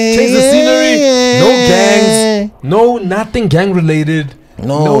you. Change the scenery. No gangs. No nothing gang related.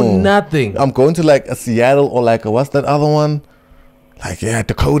 No nothing. I'm going to like a Seattle or like a, what's that other one? Like, yeah,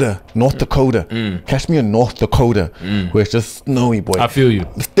 Dakota, North Dakota. Catch me in North Dakota, where it's just snowy, boy. I feel you.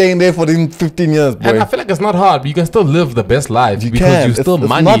 Staying there for 15 years, boy. And I feel like it's not hard, but you can still live the best life. You because can. you're still it's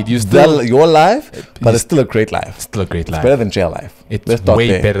moneyed. Not You still your life, but it's still a great life. Still a great life. It's better than jail life. It's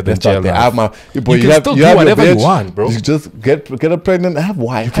way better than jail life. I have my, boy, you can still do whatever you want, bro. You just get a pregnant, have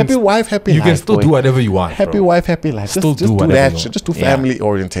wife, happy wife, happy life. You can still do whatever you want. Happy wife, happy life. Still just do that shit. Just do family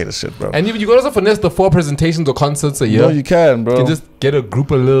orientated shit, bro. And you can also finesse the 4 presentations or concerts a year. No, you can, bro. You can just get a group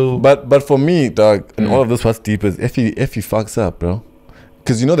of little. But for me, dog, and all of this, what's deep is if he fucks up, bro.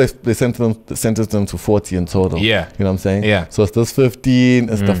 Because you know they sentenced them to 40 in total. Yeah. You know what I'm saying? Yeah. So it's this 15,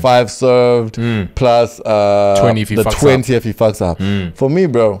 it's the 5 served, plus 20 if he the fucks 20 up. if he fucks up. For me,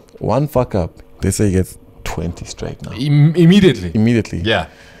 bro, one fuck up, they say he gets 20 straight now. Immediately. Yeah.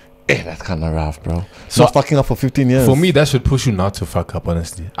 That's kind of rough, bro. So not fucking up for 15 years. For me, that should push you not to fuck up,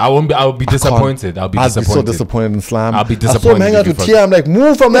 honestly. I will be disappointed. I'll be so disappointed in Slam. I'll be disappointed. I saw him hang out with Tia. I'm like,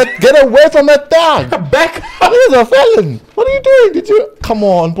 move from that, get away from that dog. Back up. He's a felon. What are you doing? Did you come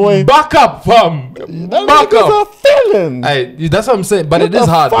on, boy? Back up, fam. Back up. He's a felon. Hey, that's what I'm saying. But Get it is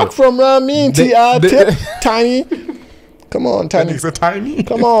the hard. Fuck from me, Tia. Tip, Tiny. Come on, Tiny. He's a tiny.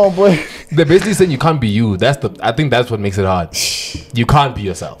 Come on, boy. They're basically saying you can't be you. I think that's what makes it hard. You can't be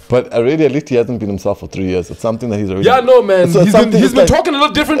yourself. But already, at least he hasn't been himself for 3 years. It's something that he's already. Yeah, no, man. He's been talking a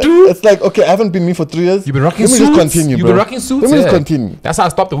little different too. It's like, okay, I haven't been me for 3 years. You've been rocking suits. suits. Let me just continue, bro. You've been rocking suits. Let me just continue. That's how I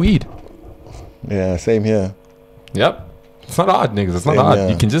stopped the weed. Yeah, same here. Yep. It's not hard, niggas. It's not hard. Yeah.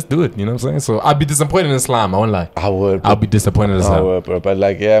 You can just do it. You know what I'm saying? So I'd be disappointed in Islam. I won't lie. I would. I'll be disappointed in Islam. I would, bro. But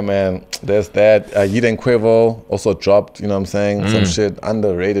like, yeah, man. There's that. Yeet and Quavo also dropped. You know what I'm saying? Some shit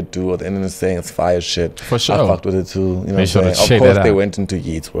underrated dude. The internet is saying it's fire shit. For sure. I fucked with it too. You know what I'm sure saying? Of course, they went into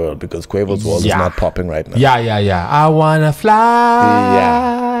Yeet's world because Quavo's world is not popping right now. Yeah. I wanna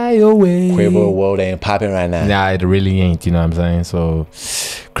fly away. Quavo world ain't popping right now. Nah, it really ain't. You know what I'm saying? So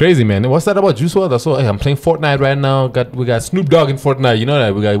crazy, man. What's that about Juice WRLD? I saw. Hey, I'm playing Fortnite right now. We got Snoop Dogg in Fortnite. You know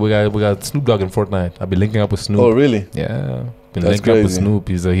that we got Snoop Dogg in Fortnite. I've been linking up with Snoop. Oh really? Yeah. Been linking up with Snoop.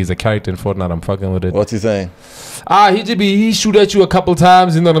 He's a character in Fortnite. I'm fucking with it. What's he saying? He shoot at you a couple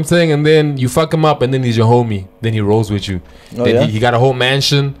times. You know what I'm saying? And then you fuck him up, and then he's your homie. Then he rolls with you. Then he got a whole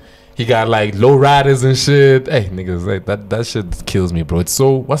mansion. He got like low riders and shit. Hey niggas, like that shit kills me, bro. It's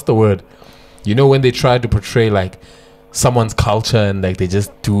so, what's the word? You know when they try to portray like someone's culture and like they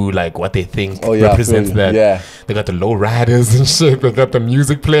just do like what they think represents that. Yeah. They got the low riders and shit. They got the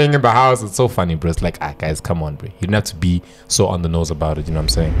music playing in the house. It's so funny, bro. It's like, guys, come on, bro. You don't have to be so on the nose about it. You know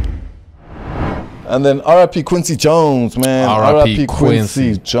what I'm saying? And then R.I.P. Quincy Jones, man. R.I.P.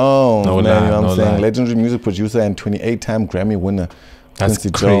 Quincy Jones, man. You know what I'm saying? Legendary music producer and 28-time Grammy winner. That's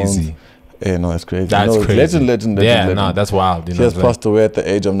Quincy crazy. Jones. Yeah, no, it's crazy. That's crazy. Legend. Yeah, no, that's wild. You know, he has passed away at the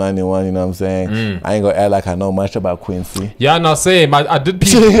age of 91. You know what I'm saying? I ain't gonna act like I know much about Quincy. Yeah, no, same. I did.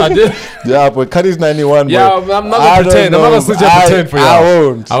 Yeah, but Cuddy's 91. Yeah, bro. I'm not gonna pretend. I'm not gonna sit here and pretend for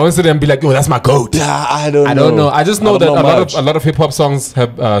you. I won't sit there and be like, "Yo, that's my goat." Yeah, I don't know. I just know that a lot of hip hop songs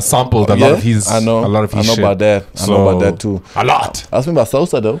have sampled a lot of his. I know. A lot of his shit. I know about that. I know about that too. A lot. Ask me about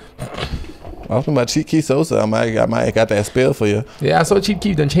Sosa though. Ask me about Chief Keef Sosa. I might got that spell for you. Yeah, I saw Chief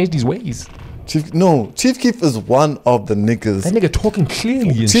Keef done changed these ways. Chief Keef is one of the niggas. That nigga talking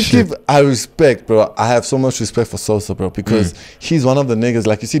clearly. Chief Keef, I respect, bro. I have so much respect for Sosa, bro, because he's one of the niggas.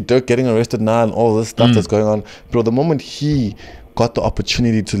 Like you see Dirk getting arrested now and all this stuff that's going on, bro. The moment he got the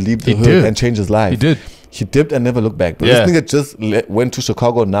opportunity to leave the hood and change his life, he did. He dipped and never looked back. But this nigga just went to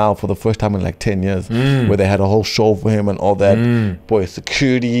Chicago now for the first time in like 10 years, where they had a whole show for him and all that. Boy,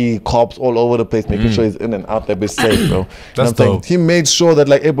 security, cops all over the place, making sure he's in and out that bitch safe, bro. That's dope. He made sure that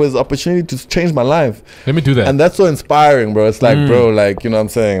like it was an opportunity to change my life. Let me do that. And that's so inspiring, bro. It's like, bro, like, you know what I'm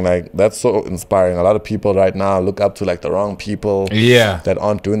saying? Like, that's so inspiring. A lot of people right now look up to like the wrong people. Yeah. That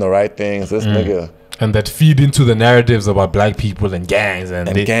aren't doing the right things. This nigga. And that feed into the narratives about black people and gangs and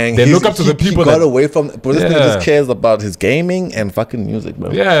they look up to the people he got away from. But this nigga just cares about his gaming and fucking music, bro.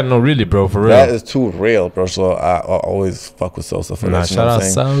 Yeah, no, really, bro, for real. That is too real, bro. So I always fuck with Sosa for that. Shout out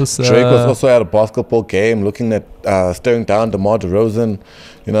Sosa. Drake was also at a basketball game, looking at staring down DeMar DeRozan.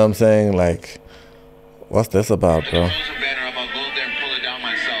 You know what I'm saying? Like, what's this about, bro?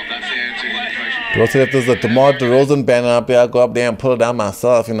 Bro said if there's a DeMar DeRozan banner up there, I'll go up there and pull it down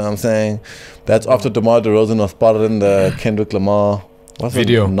myself. You know what I'm saying? That's after DeMar DeRozan was spotted in the Kendrick Lamar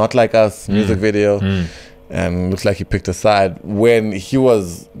video. Not Like Us music video. And looks like he picked a side when he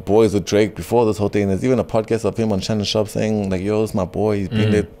was boys with Drake before this whole thing. There's even a podcast of him on Shannon Sharp saying like, yo, it's my boy. He's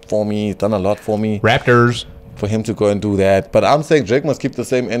been there for me. He's done a lot for me. Raptors. For him to go and do that. But I'm saying Drake must keep the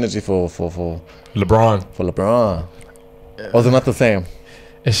same energy for LeBron. For LeBron. Or is it not the same?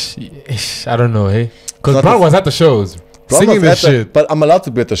 I don't know, hey? Because LeBron was at the shows. Singing this shit. But I'm allowed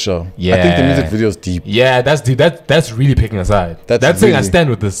to be at the show. Yeah. I think the music video is deep. Yeah, that's deep. That's really picking a side. That's really, saying I stand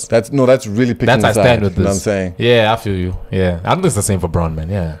with this. That's really picking a side. That's I stand with this. You know what I'm saying? Yeah, I feel you. Yeah. I don't think it's the same for Braun, man.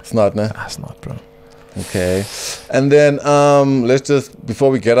 Yeah. It's not, nah? It's not, bro. Okay. And then let's just, before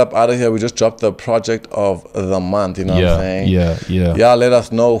we get up out of here, we just dropped the project of the month, you know what I'm saying? Yeah. Y'all let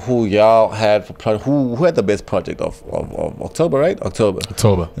us know who y'all had for who had the best project of October, right? October. You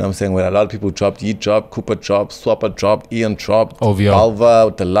know what I'm saying? Where a lot of people dropped. Yeet dropped, Cooper dropped, Swapper dropped, Ian dropped, OVO.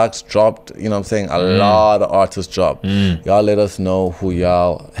 Alva, Deluxe dropped, you know what I'm saying? A lot of artists dropped. Y'all let us know who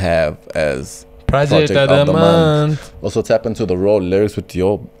y'all have as project of the month. Also tap into the raw lyrics with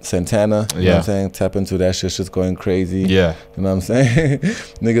your Santana. You know what I'm saying? Tap into that shit. Shit's going crazy. Yeah. You know what I'm saying?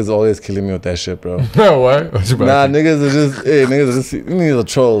 Niggas always killing me with that shit, bro. No, what? Nah, niggas are just, niggas are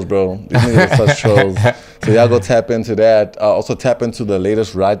trolls, bro. These niggas are such trolls. So y'all go tap into that. Also tap into the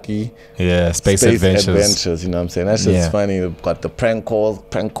latest Rocky. Yeah, Space Adventures. You know what I'm saying? That shit's funny. We've got the prank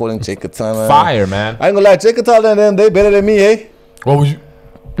calling Jake Katana. Fire, man. I ain't gonna lie, Jake Katana and them, they better than me, eh? What would you...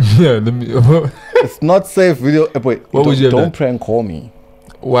 Yeah, let me... It's not safe video. Wait, what would you have don't done? prank call me.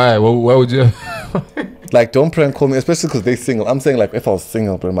 Why? Why would you? Like, don't prank call me, especially because they single. I'm saying like if I was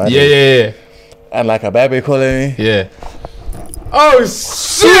single, bro. Yeah. And like a baby calling me. Yeah. Oh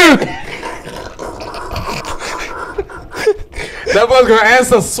shit! That boy's gonna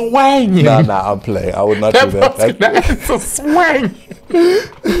answer swang. Nah, I'm playing. I would not do that. That boy's gonna answer swang.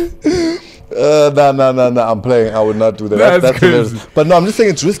 Nah, I'm playing. I would not do that. That's hilarious. But no, I'm just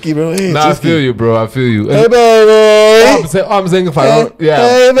saying it's risky, bro. Hey, I feel you, bro. I feel you. Hey, baby. I'm saying if I don't,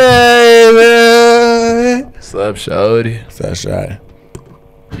 Hey, baby. What's up, shawty? That's right.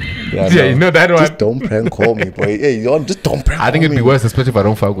 Yeah, you know that one. Just don't prank call me, boy. Hey, yo, just don't prank call me. I think it'd be worse, especially if I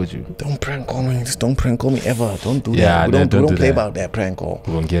don't fuck with you. Don't prank call me. Just don't prank call me ever. Don't do that. We don't play about that prank call.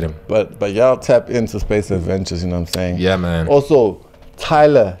 We won't get him. But y'all tap into Space Adventures, you know what I'm saying? Yeah, man. Also,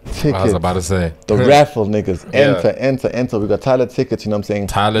 Tyler tickets. I was about to say. The raffle, niggas. Enter. We got Tyler tickets, you know what I'm saying?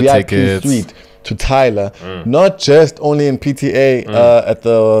 Tyler VIP tickets. Suite to Tyler. Not just only in PTA at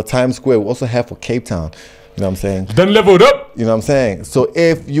the Times Square. We also have for Cape Town. You know what I'm saying? Done leveled up. You know what I'm saying? So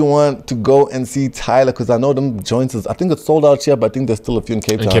if you want to go and see Tyler, because I know them joints I think it's sold out here, but I think there's still a few in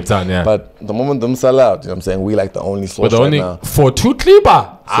Cape Town. In Cape Town, yeah. But the moment them sell out, you know what I'm saying? We like the only source right now. For 2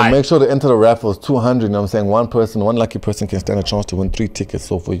 Kliba. So make sure to enter the raffle. It's 200, you know what I'm saying? One lucky person can stand a chance to win 3 tickets.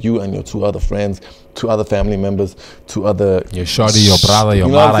 So for you and your 2 other friends, 2 other family members, 2 other... Your shorty, your brother, your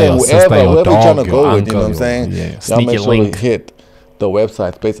mother, your sister, whoever your you're trying dog, to go your with, you know what I'm uncle, saying? Yeah. Y'all Sneaky make sure link. to hit the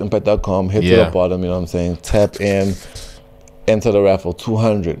website, spaceimpact.com, hit to the bottom, you know what I'm saying? Tap in, enter the raffle,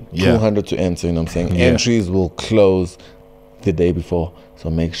 200 to enter, you know what I'm saying? Entries will close the day before, so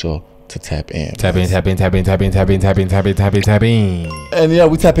make sure to tap in. Tap in. And yeah,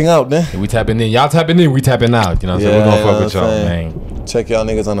 we tapping out, man. We tapping in. Y'all tapping in, we tapping out. You know what I'm saying? We're gonna fuck with y'all, man. Check y'all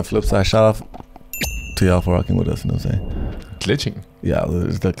niggas on the flip side. Shout out to y'all for rocking with us, you know what I'm saying? Glitching. Yeah,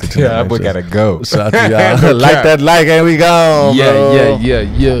 it's the glitching. Yeah, that boy gotta go. Shout out to y'all. Like that like and we gone, bro.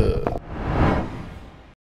 Yeah.